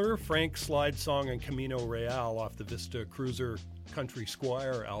Rambler, Frank Slide Song, and Camino Real off the Vista Cruiser Country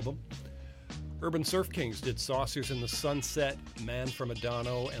Squire album. Urban Surf Kings did Saucers in the Sunset, Man from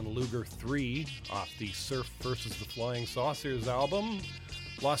Adano, and Luger 3 off the Surf vs. the Flying Saucers album.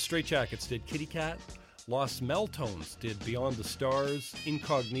 Lost Straitjackets did Kitty Cat. Lost Meltones did Beyond the Stars,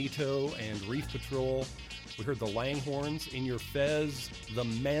 Incognito, and Reef Patrol. We heard the Langhorns, In Your Fez. The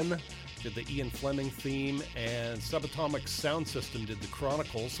Men did the Ian Fleming theme, and Subatomic Sound System did the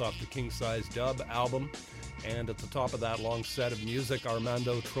Chronicles off the King Size Dub album. And at the top of that long set of music,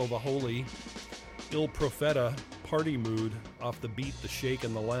 Armando Trovajoli, Il Profeta, Party Mood off the Beat, the Shake,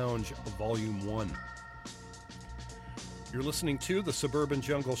 and the Lounge, Volume 1. You're listening to the Suburban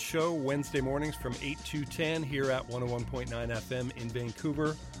Jungle Show, Wednesday mornings from 8 to 10 here at 101.9 FM in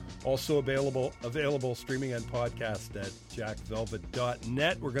Vancouver. Also available streaming and podcast at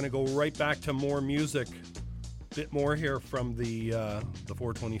jackvelvet.net. We're going to go right back to more music. Bit more here from the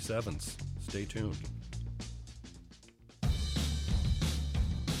 427s. Stay tuned.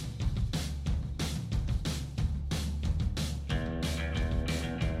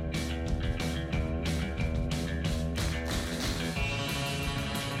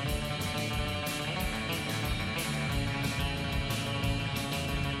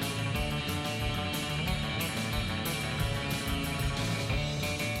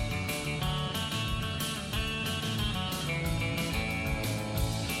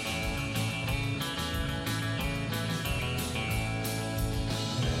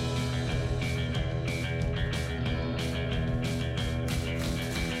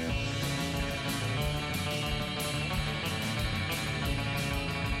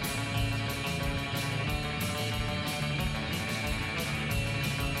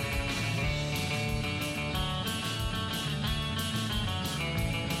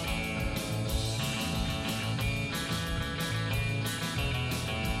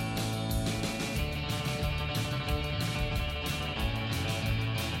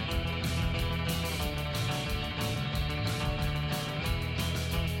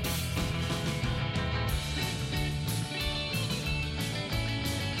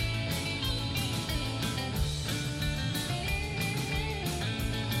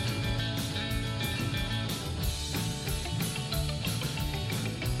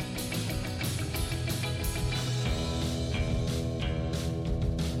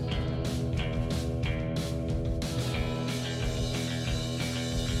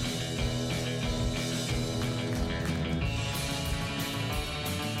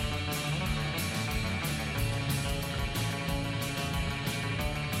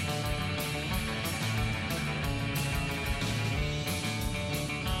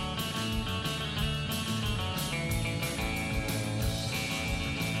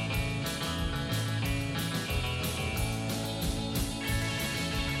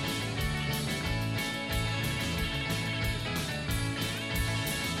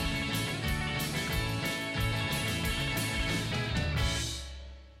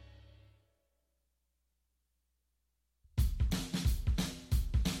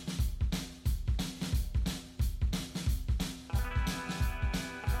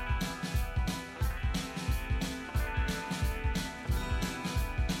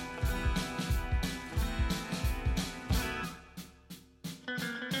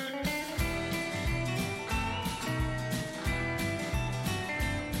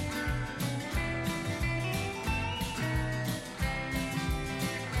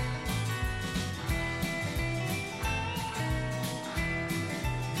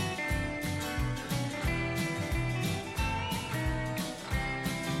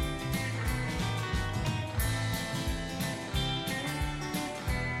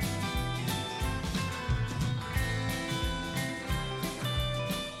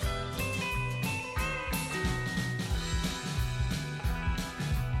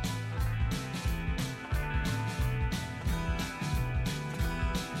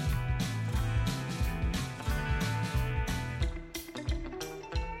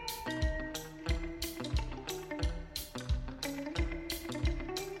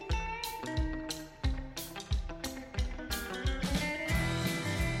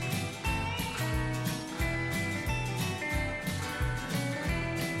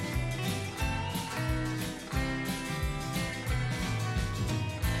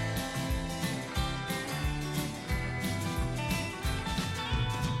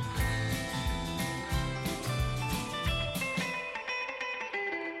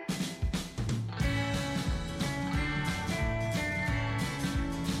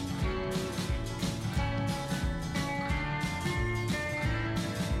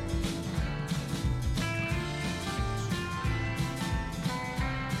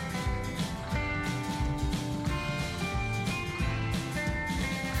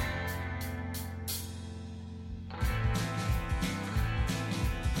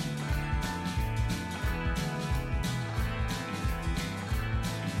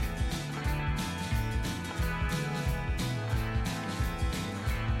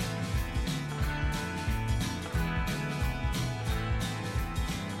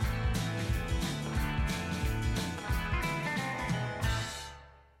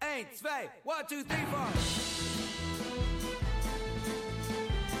 2, 3, 4.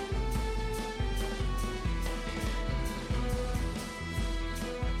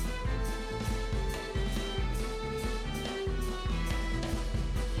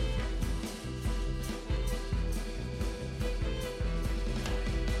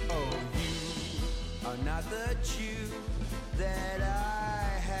 Are not the Jew that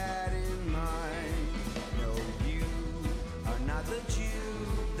I had in mind. No, you are not the Jew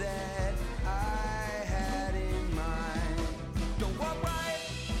that I had in mind. Don't walk right,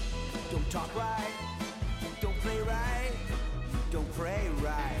 don't talk right, don't play right, don't pray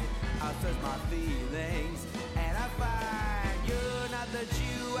right. I search my feelings and I find you're not the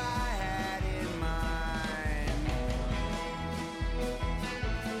Jew I had in mind.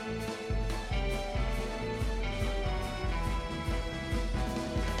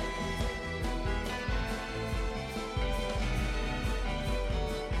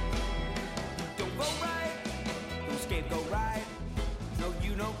 Go right. No,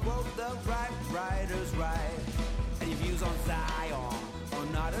 you don't quote the right writers right. And your views on Zion are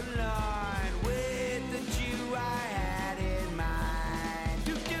not aligned with the Jew I had in mind.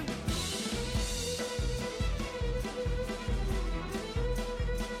 Do, do.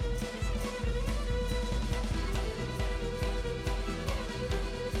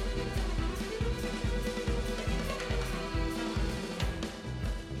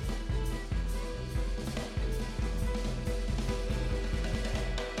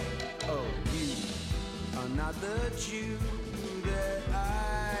 Not the Jew that I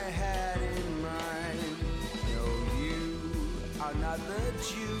had in mind. No, you are not the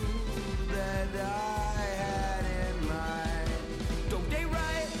Jew that I had in mind. Don't they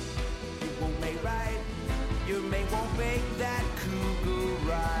right? You won't make right. Your mate won't make that cougar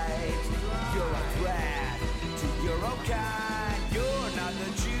right. You're a threat to your own kind. You're not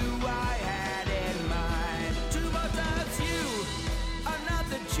the Jew I had in mind. Two more times, you are not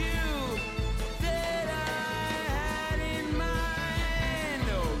the Jew that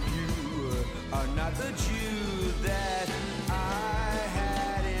are not the Jew that I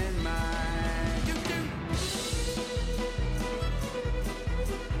had in mind. Do, do.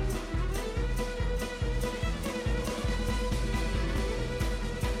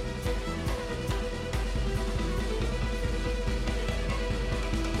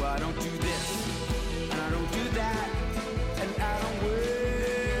 Well, I don't do this, and I don't do that, and I don't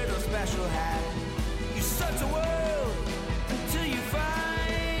wear no special hat. You search the world until you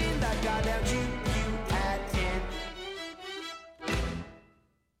find that goddamn Jew you had in.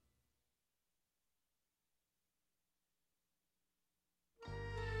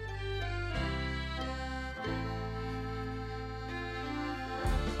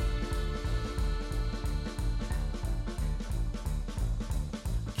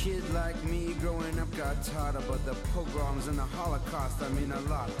 Kid like me growing up got taught about the pogroms and the Holocaust, I mean a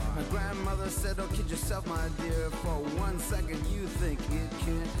lot. My grandmother said, don't kid yourself, my dear. For 1 second you think it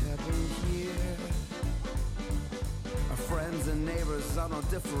can't happen here. Our friends and neighbors are no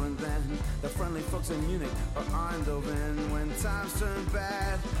different than the friendly folks in Munich or Eindhoven. When times turn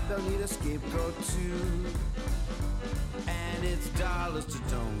bad, they'll need a scapegoat too. And it's dollars to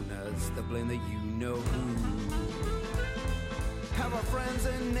donuts, the blame the you-know-who. Have our friends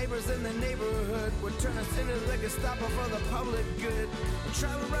and neighbors in the neighborhood would turn us into the Gestapo for the public good. I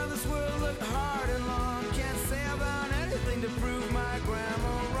travel around this world, look hard and long. Can't say about anything to prove my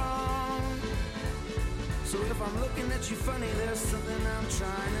grandma wrong. So if I'm looking at you funny, there's something I'm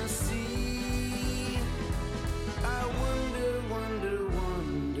trying to see. I wonder,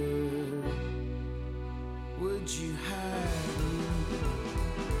 would you hide me?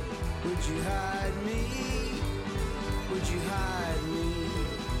 Would you hide me? Would you hide me?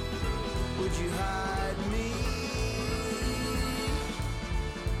 Would you hide me?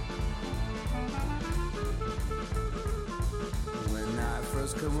 When I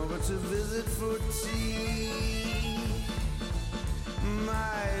first come over to visit for tea,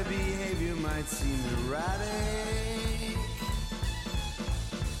 my behavior might seem erratic.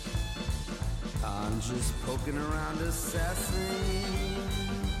 I'm just poking around assessing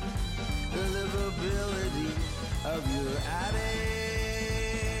the livability of your attic.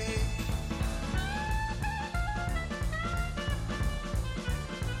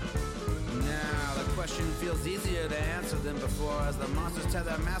 Now the question feels easier to answer than before, as the monsters tear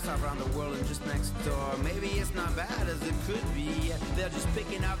their mass off around the world and just next door. Maybe it's not bad as it could be. They're just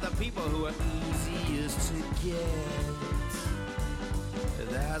picking out the people who are easiest to get.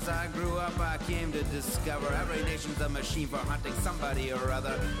 As I grew up, I came to discover every nation's a machine for hunting somebody or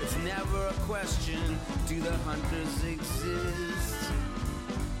other. It's never a question, do the hunters exist?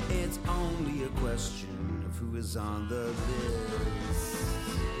 It's only a question of who is on the list.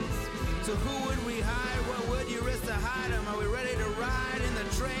 So who would we hide? What would you risk to hide him? Are we ready to ride in the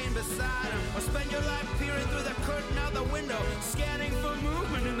train beside him? Or spend your life peering through the curtain out the window, scanning for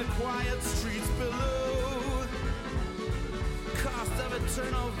movement in the quiet streets below? Cost of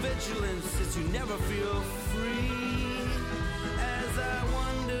eternal vigilance is you never feel free. As I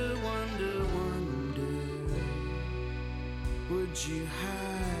wonder, would you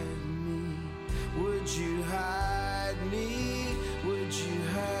hide me? Would you hide me? Would you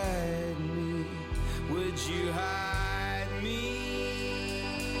hide me? Would you hide me?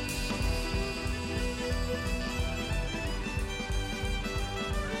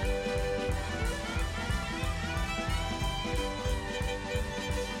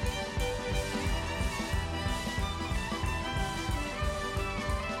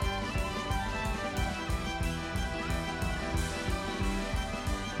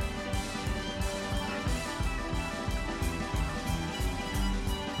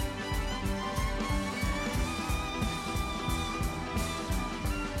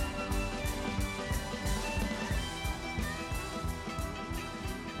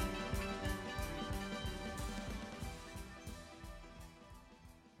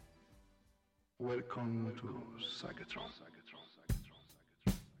 Welcome to Sagatron.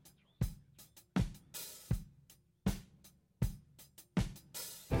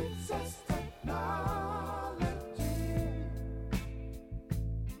 Princess technology,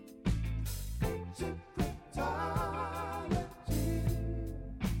 Egyptology,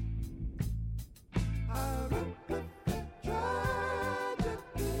 hieroglyphic tragedy,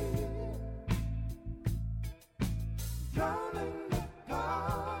 drowning the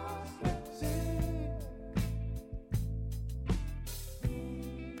cosmic sea.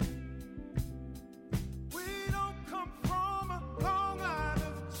 We don't come from a long line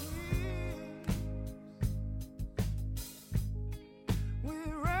of chiefs. We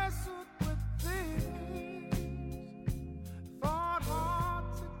wrestled with things, fought hard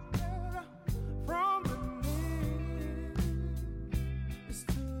to get up from beneath. It's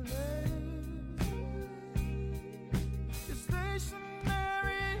too late. You're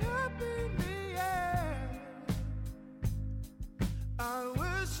stationary up in the air. I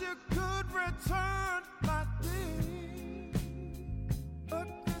wish you could return my day, but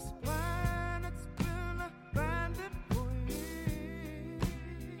this planet's been abandoned for years.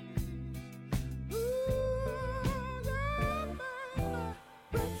 Ooh, yeah, baby.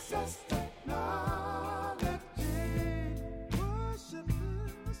 Princess technology,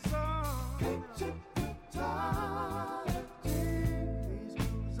 worshiping the sun. Egyptology, these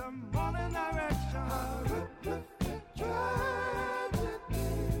moves are more than direction. Hieroglyphic tragedy,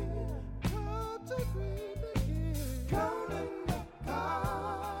 how to breathe again. Counting the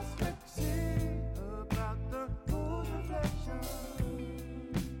cosmic sea, about the moon's reflection.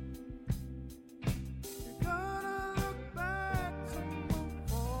 You gotta look back to move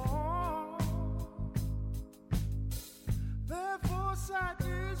forward. Their foresight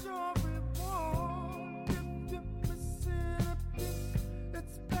is your reward. If you're missing a piece,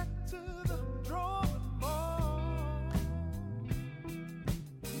 it's back to the drawing board.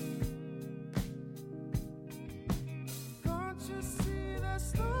 Can't you see the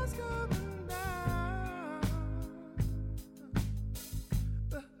stars coming down?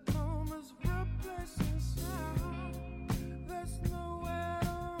 The home is replacing sound. There's nowhere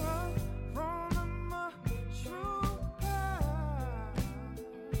to run from the mushroom cloud.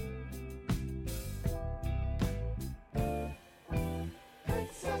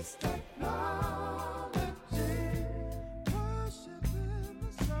 Princess technology, worshiping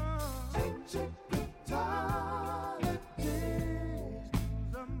the sun. Egyptology,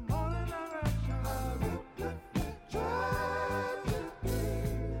 the morning direction. Hieroglyphic tragedy,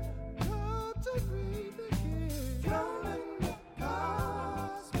 how to breathe again. Drowning the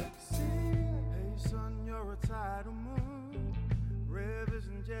cosmic sea. Hey son, you're a tidal moon, rivers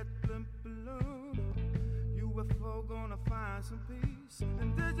and jet blimp balloon. UFO gonna find some peace.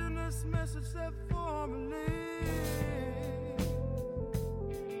 Indigenous message set for release.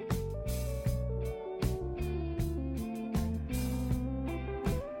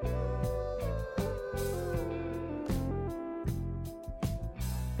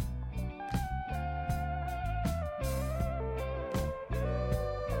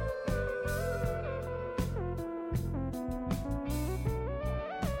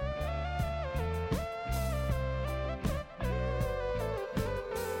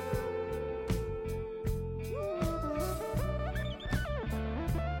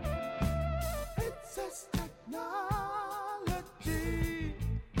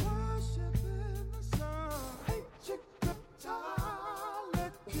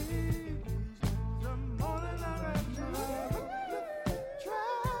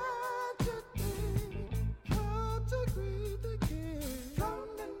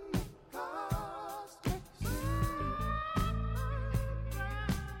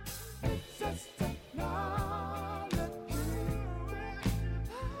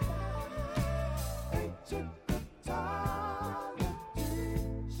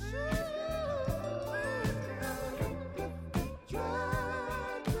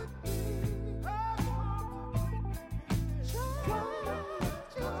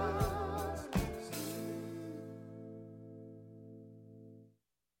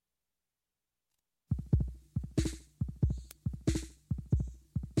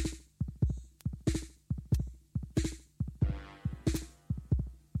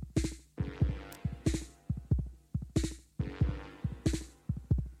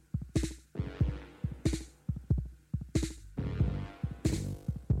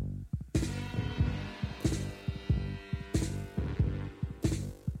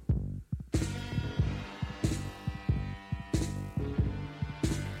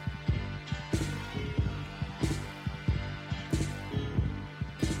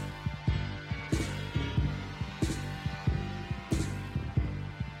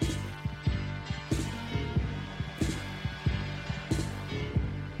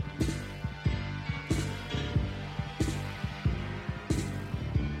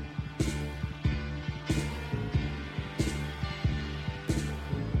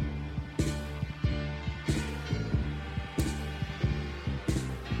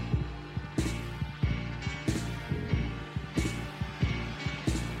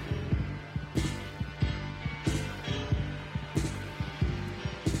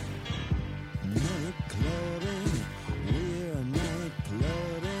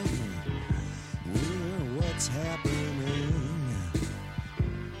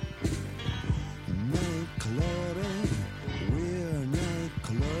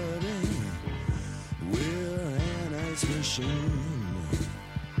 machine.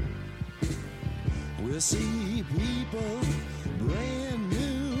 We see people, brand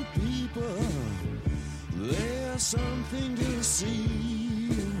new people. There's something to see.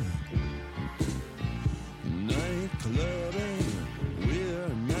 Night clubbing, we're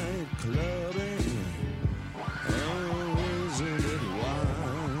night clubbing. Oh, isn't it wild?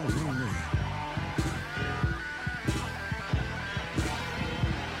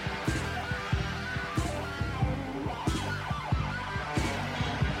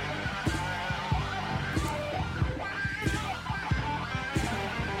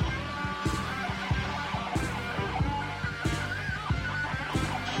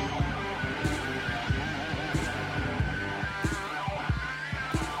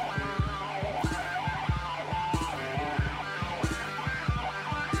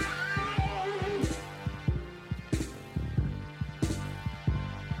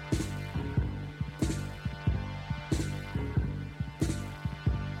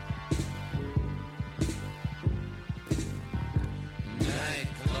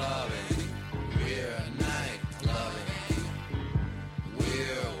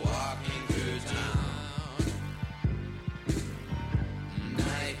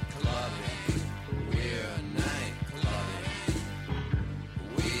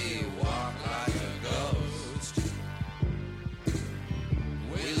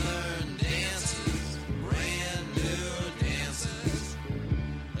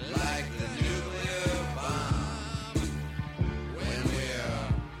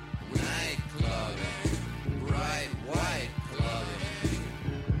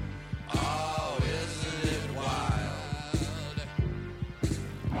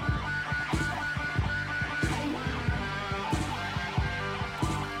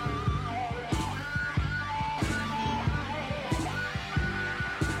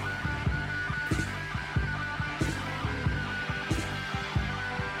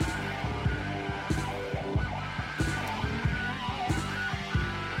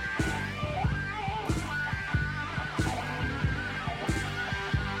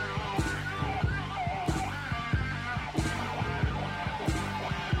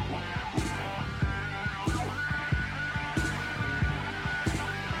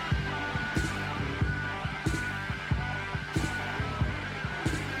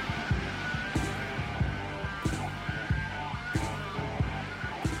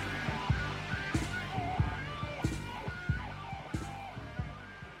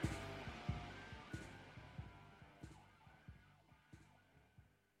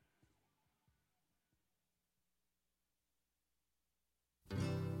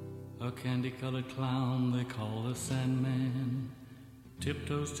 A candy-colored clown they call the Sandman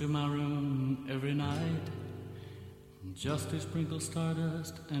tiptoes to my room every night just to sprinkle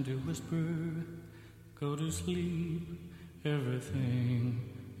stardust and to whisper, go to sleep, everything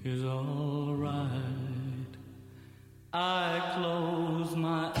is all right. I close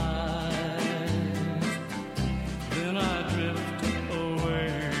my eyes, then I drift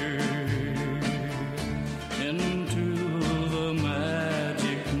away into the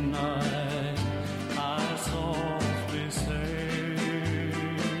magic night. I softly say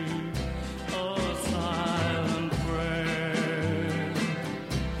a silent prayer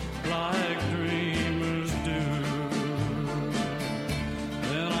like dreamers do.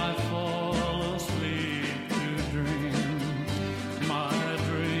 Then I fall asleep to dream my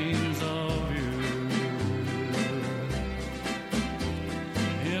dreams of you.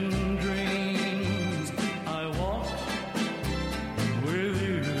 In dreams I walk with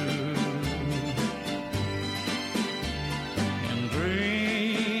you. In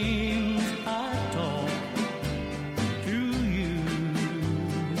dreams I talk to you.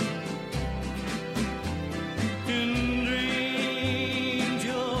 In dreams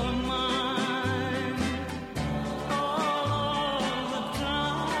you're mine all the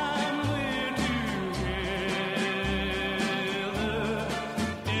time we're together.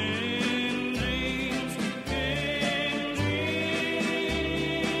 In dreams,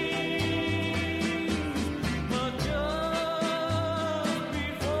 but just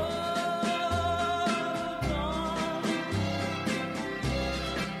before dawn,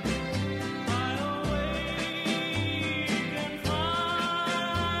 I awake and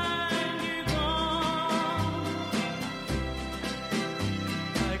find you gone.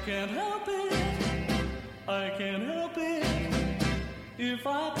 I can't help it, I can't help it if I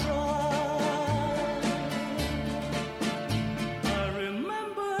try. I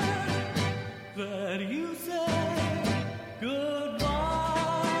remember that you said goodbye.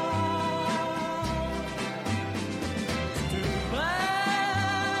 It's too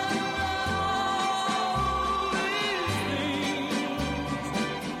bad I always think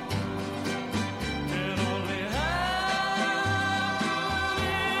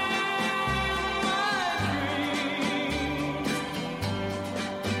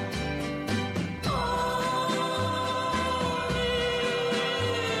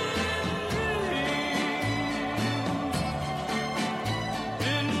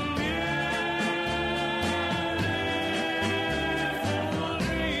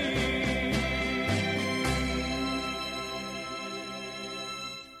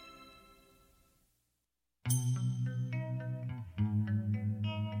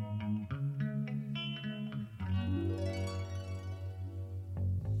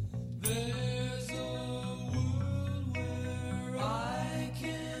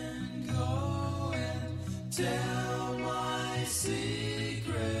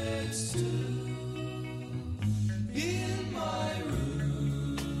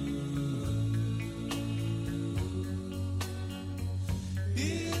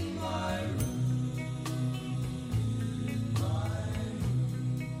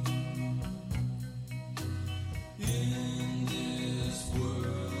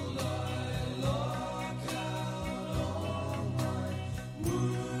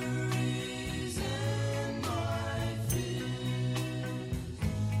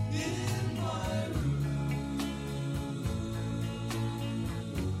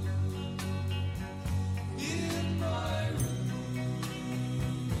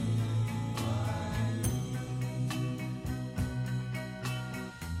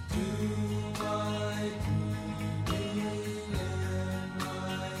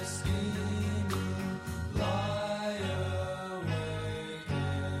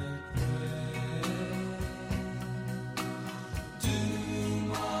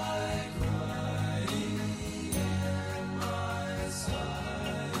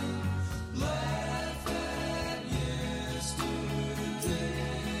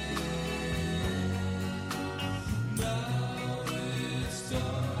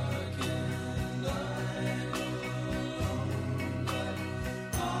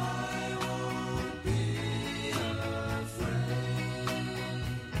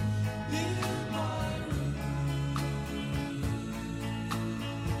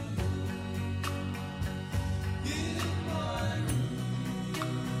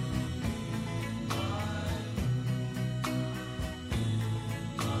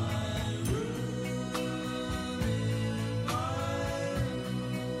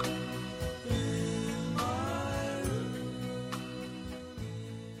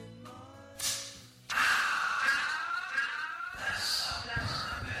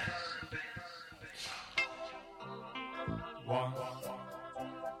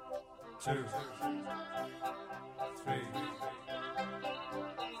 2, 3,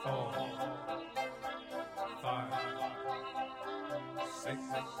 4, 5, 6,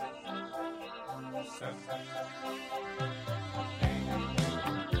 7, 8,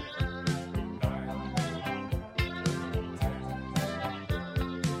 9, 10.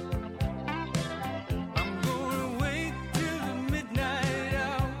 I'm gonna wait till the midnight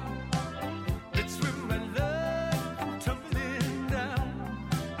hour. That's when my love comes tumbling down.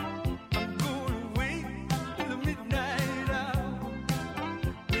 I'm gonna wait till the midnight hour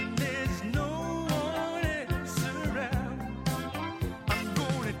when there's no one else around. I'm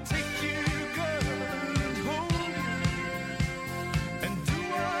gonna take you, girl, and hold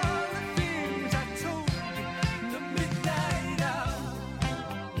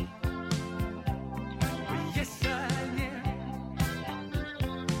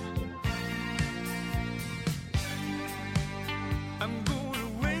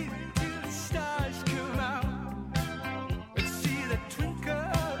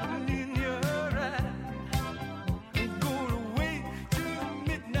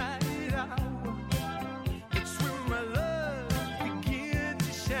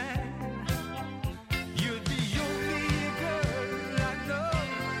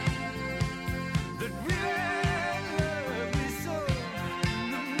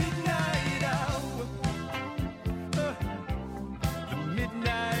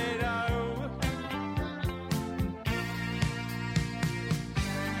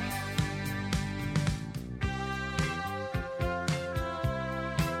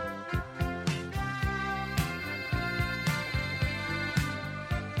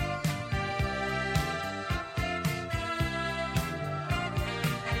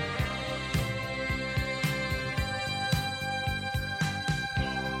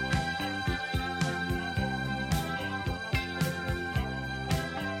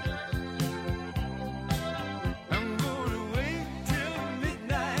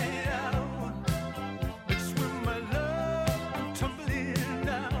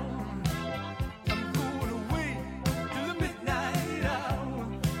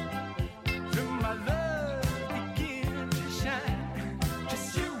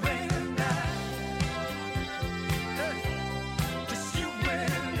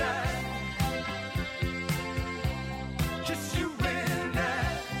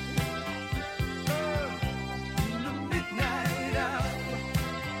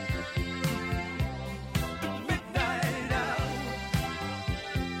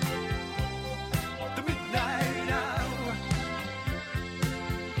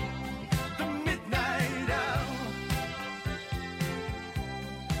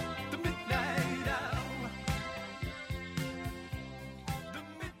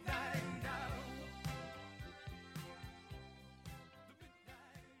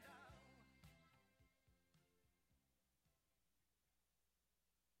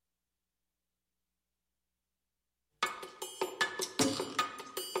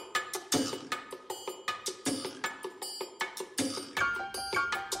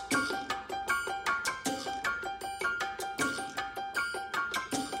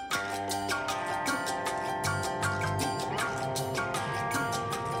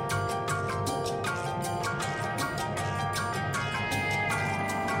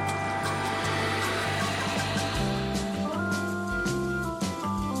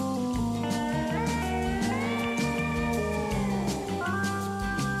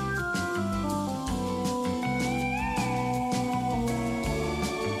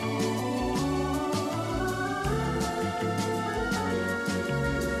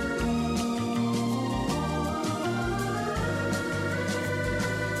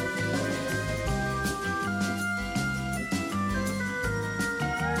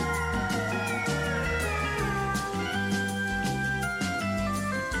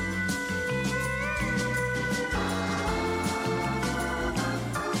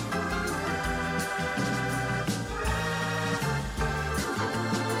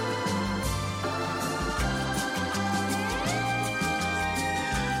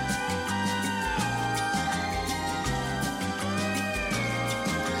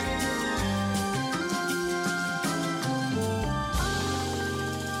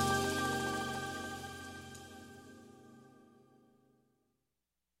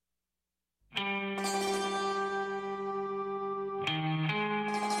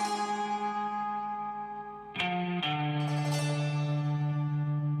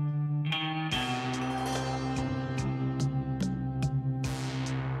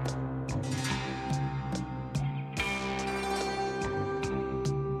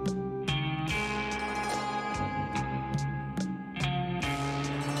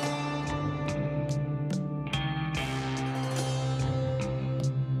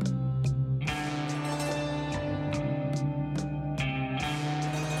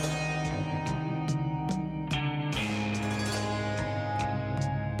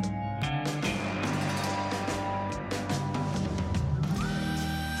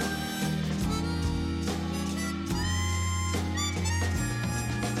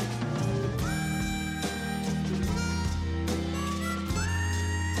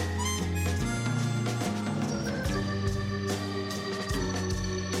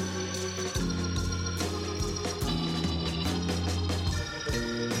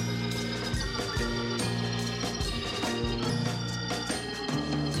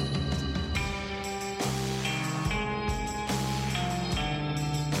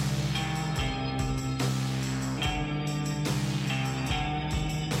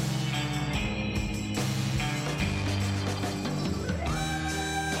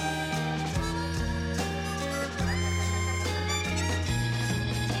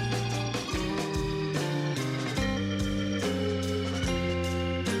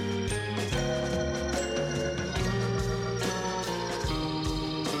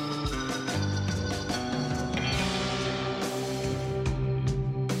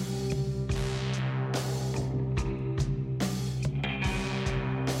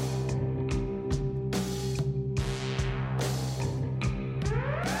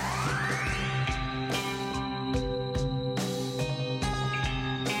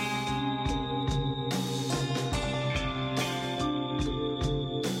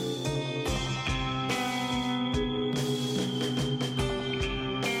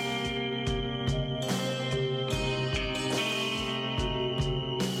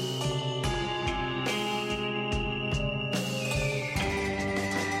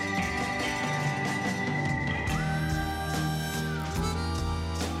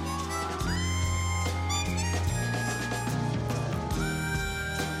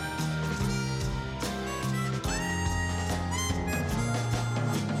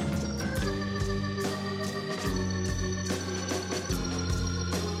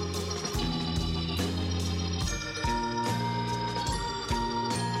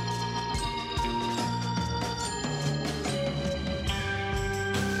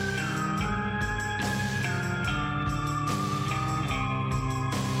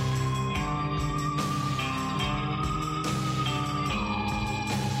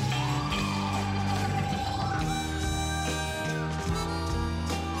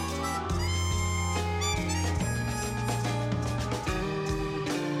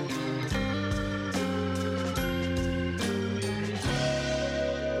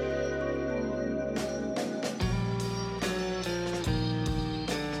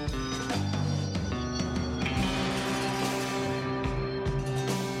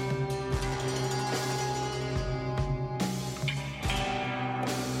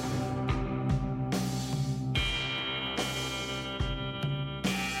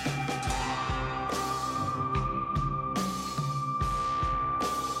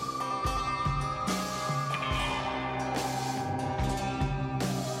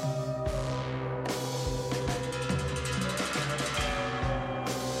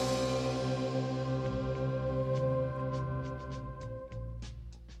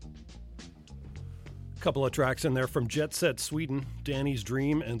Couple of tracks in there from Jet Set Sweden, Danny's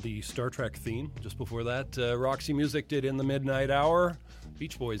Dream, and the Star Trek theme. Just before that, Roxy Music did In the Midnight Hour.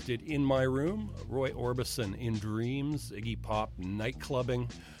 Beach Boys did In My Room. Roy Orbison, In Dreams. Iggy Pop, Night Clubbing.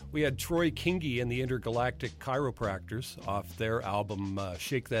 We had Troy Kingi and the Intergalactic Chiropractors off their album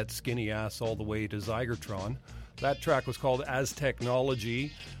Shake That Skinny Ass All the Way to Zygertron. That track was called As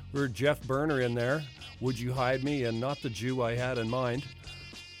Technology. We heard Jeff Berner in there, Would You Hide Me, and Not the Jew I Had in Mind.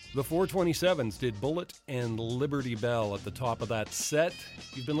 The 427s did Bullet and Liberty Bell at the top of that set.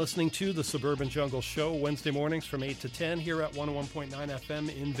 You've been listening to The Suburban Jungle Show Wednesday mornings from 8 to 10 here at 101.9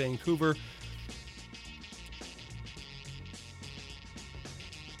 FM in Vancouver.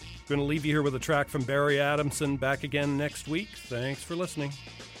 Going to leave you here with a track from Barry Adamson. Back again next week. Thanks for listening.